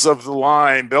 miles of the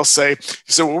line, they'll say,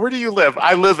 well, where do you live?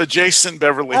 I live adjacent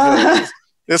Beverly Hills.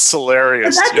 It's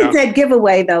hilarious. But that's a dead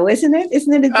giveaway, though, isn't it?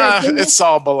 Isn't it a dead giveaway? It's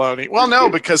all baloney. Well, no,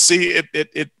 because see,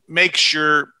 it makes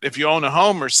if you own a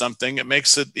home or something, it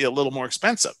makes it a little more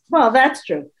expensive. Well, that's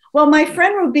true. Well, my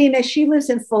friend Rubina, she lives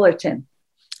in Fullerton.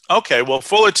 Okay, well,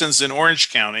 Fullerton's in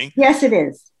Orange County. Yes, it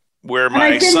is. Where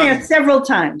I've been there several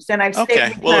times, and I've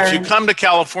stayed with well, her. if you come to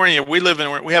California, we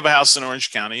have a house in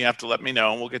Orange County. You have to let me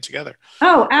know, and we'll get together.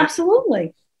 Oh,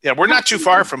 absolutely. Yeah, we're not too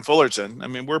far from Fullerton. I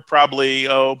mean, we're probably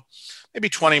maybe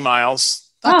 20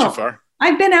 miles. Not too far.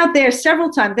 I've been out there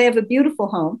several times. They have a beautiful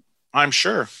home. I'm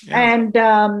sure. Yeah. And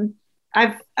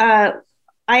I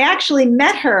actually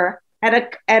met her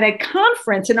at a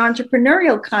conference, an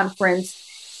entrepreneurial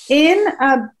conference in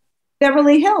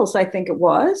Beverly Hills, I think it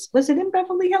was. Was it in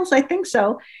Beverly Hills? I think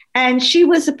so. And she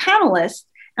was a panelist,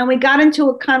 and we got into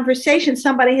a conversation.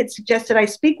 Somebody had suggested I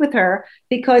speak with her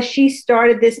because she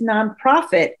started this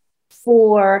nonprofit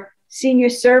for senior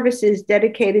services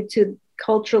dedicated to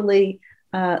culturally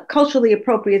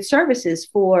appropriate services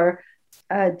for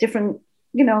different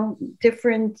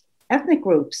ethnic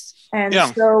groups. And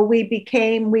so we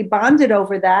bonded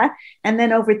over that. And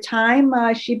then over time,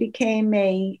 she became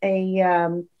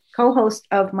a co-host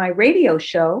of my radio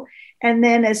show. And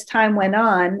then as time went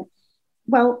on,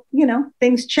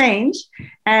 things changed.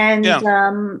 And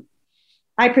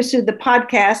I pursued the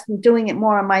podcast and doing it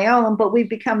more on my own, but we've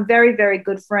become very, very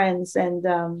good friends.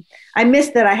 And I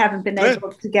miss that I haven't been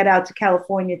able to get out to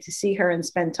California to see her and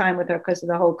spend time with her because of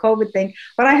the whole COVID thing.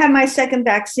 But I had my second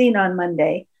vaccine on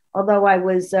Monday, although I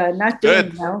was not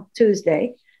doing well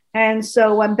Tuesday. And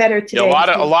so I'm better today.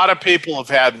 Yeah, a lot of people have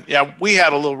had, we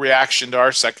had a little reaction to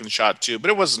our second shot too, but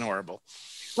it wasn't horrible.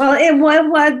 Well, it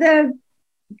was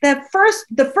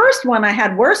the first one I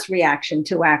had worse reaction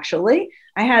to, actually.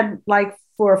 I had like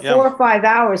for 4 or 5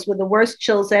 hours with the worst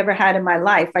chills I ever had in my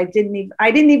life. I didn't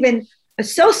even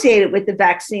associate it with the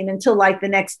vaccine until like the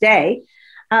next day.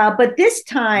 But this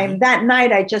time, that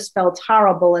night, I just felt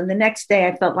horrible. And the next day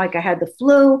I felt like I had the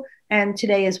flu. And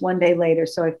today is one day later,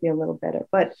 so I feel a little better.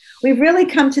 But we've really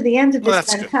come to the end of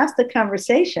this fantastic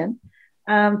conversation.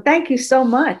 Thank you so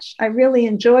much. I really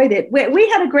enjoyed it. We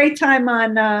had a great time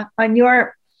on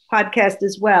your podcast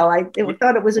as well. I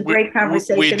thought it was a great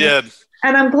conversation. We did.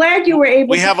 And I'm glad you were able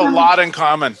to. We have a lot in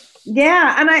common.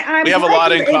 Yeah. And we have a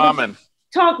lot in common.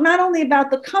 talk not only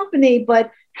about the company,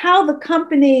 but how the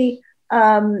company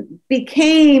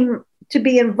became to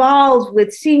be involved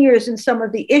with seniors in some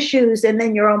of the issues, and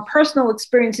then your own personal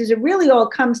experiences. It really all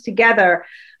comes together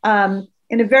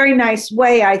in a very nice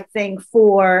way, I think,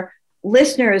 for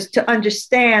listeners to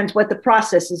understand what the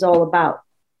process is all about.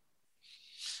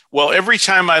 Well, every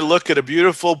time I look at a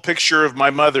beautiful picture of my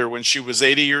mother when she was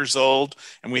 80 years old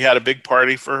and we had a big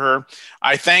party for her,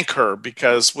 I thank her,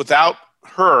 because without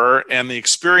her and the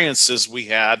experiences we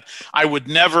had, I would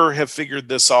never have figured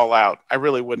this all out. I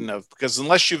really wouldn't have, because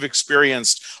unless you've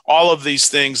experienced all of these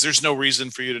things, there's no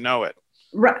reason for you to know it.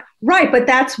 Right. But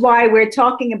that's why we're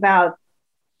talking about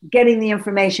getting the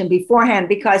information beforehand,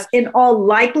 because in all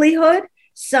likelihood,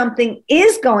 something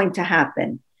is going to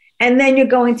happen. And then you're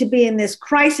going to be in this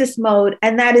crisis mode,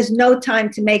 and that is no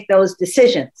time to make those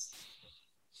decisions.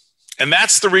 And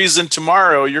that's the reason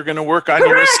tomorrow you're going to work on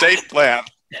your estate plan.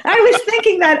 I was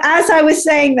thinking that as I was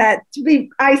saying that.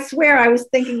 I swear I was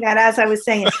thinking that as I was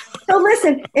saying it. So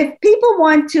listen, if people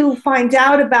want to find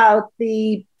out about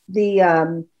the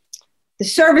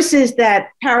services that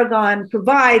Paragon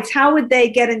provides, how would they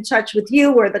get in touch with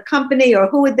you or the company, or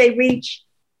who would they reach?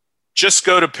 Just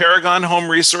go to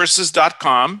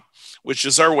paragonhomeresources.com, which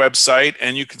is our website,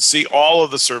 and you can see all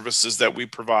of the services that we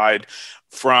provide,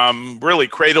 from really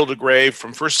cradle to grave,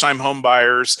 from first-time home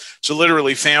buyers to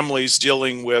literally families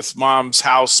dealing with mom's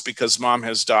house because mom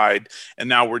has died, and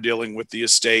now we're dealing with the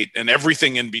estate and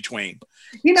everything in between.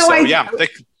 Sorry, not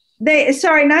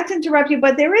to interrupt you,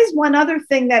 but there is one other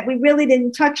thing that we really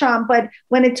didn't touch on, but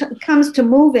when it comes to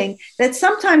moving, that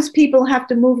sometimes people have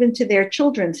to move into their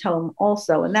children's home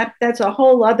also, and that's a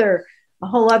whole other.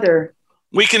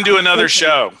 We can do another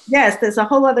show. Yes, there's a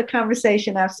whole other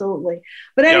conversation, absolutely.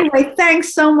 But anyway,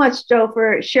 Thanks so much, Joe,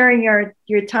 for sharing your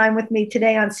time with me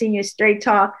today on Senior Straight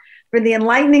Talk, for the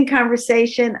enlightening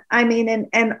conversation. I mean,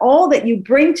 and all that you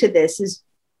bring to this is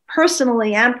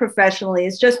personally and professionally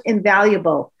is just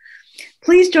invaluable.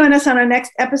 Please join us on our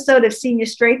next episode of Senior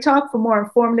Straight Talk for more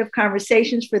informative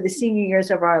conversations for the senior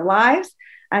years of our lives.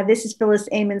 This is Phyllis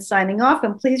Amon signing off,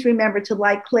 and please remember to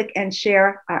like, click, and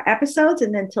share our episodes.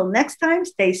 And until next time,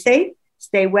 stay safe,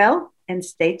 stay well, and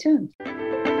stay tuned.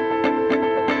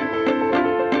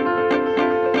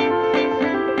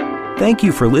 Thank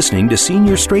you for listening to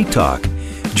Senior Straight Talk.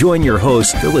 Join your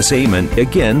host, Phyllis Amon,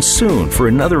 again soon for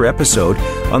another episode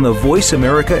on the Voice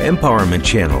America Empowerment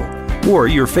Channel or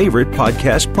your favorite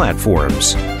podcast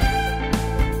platforms.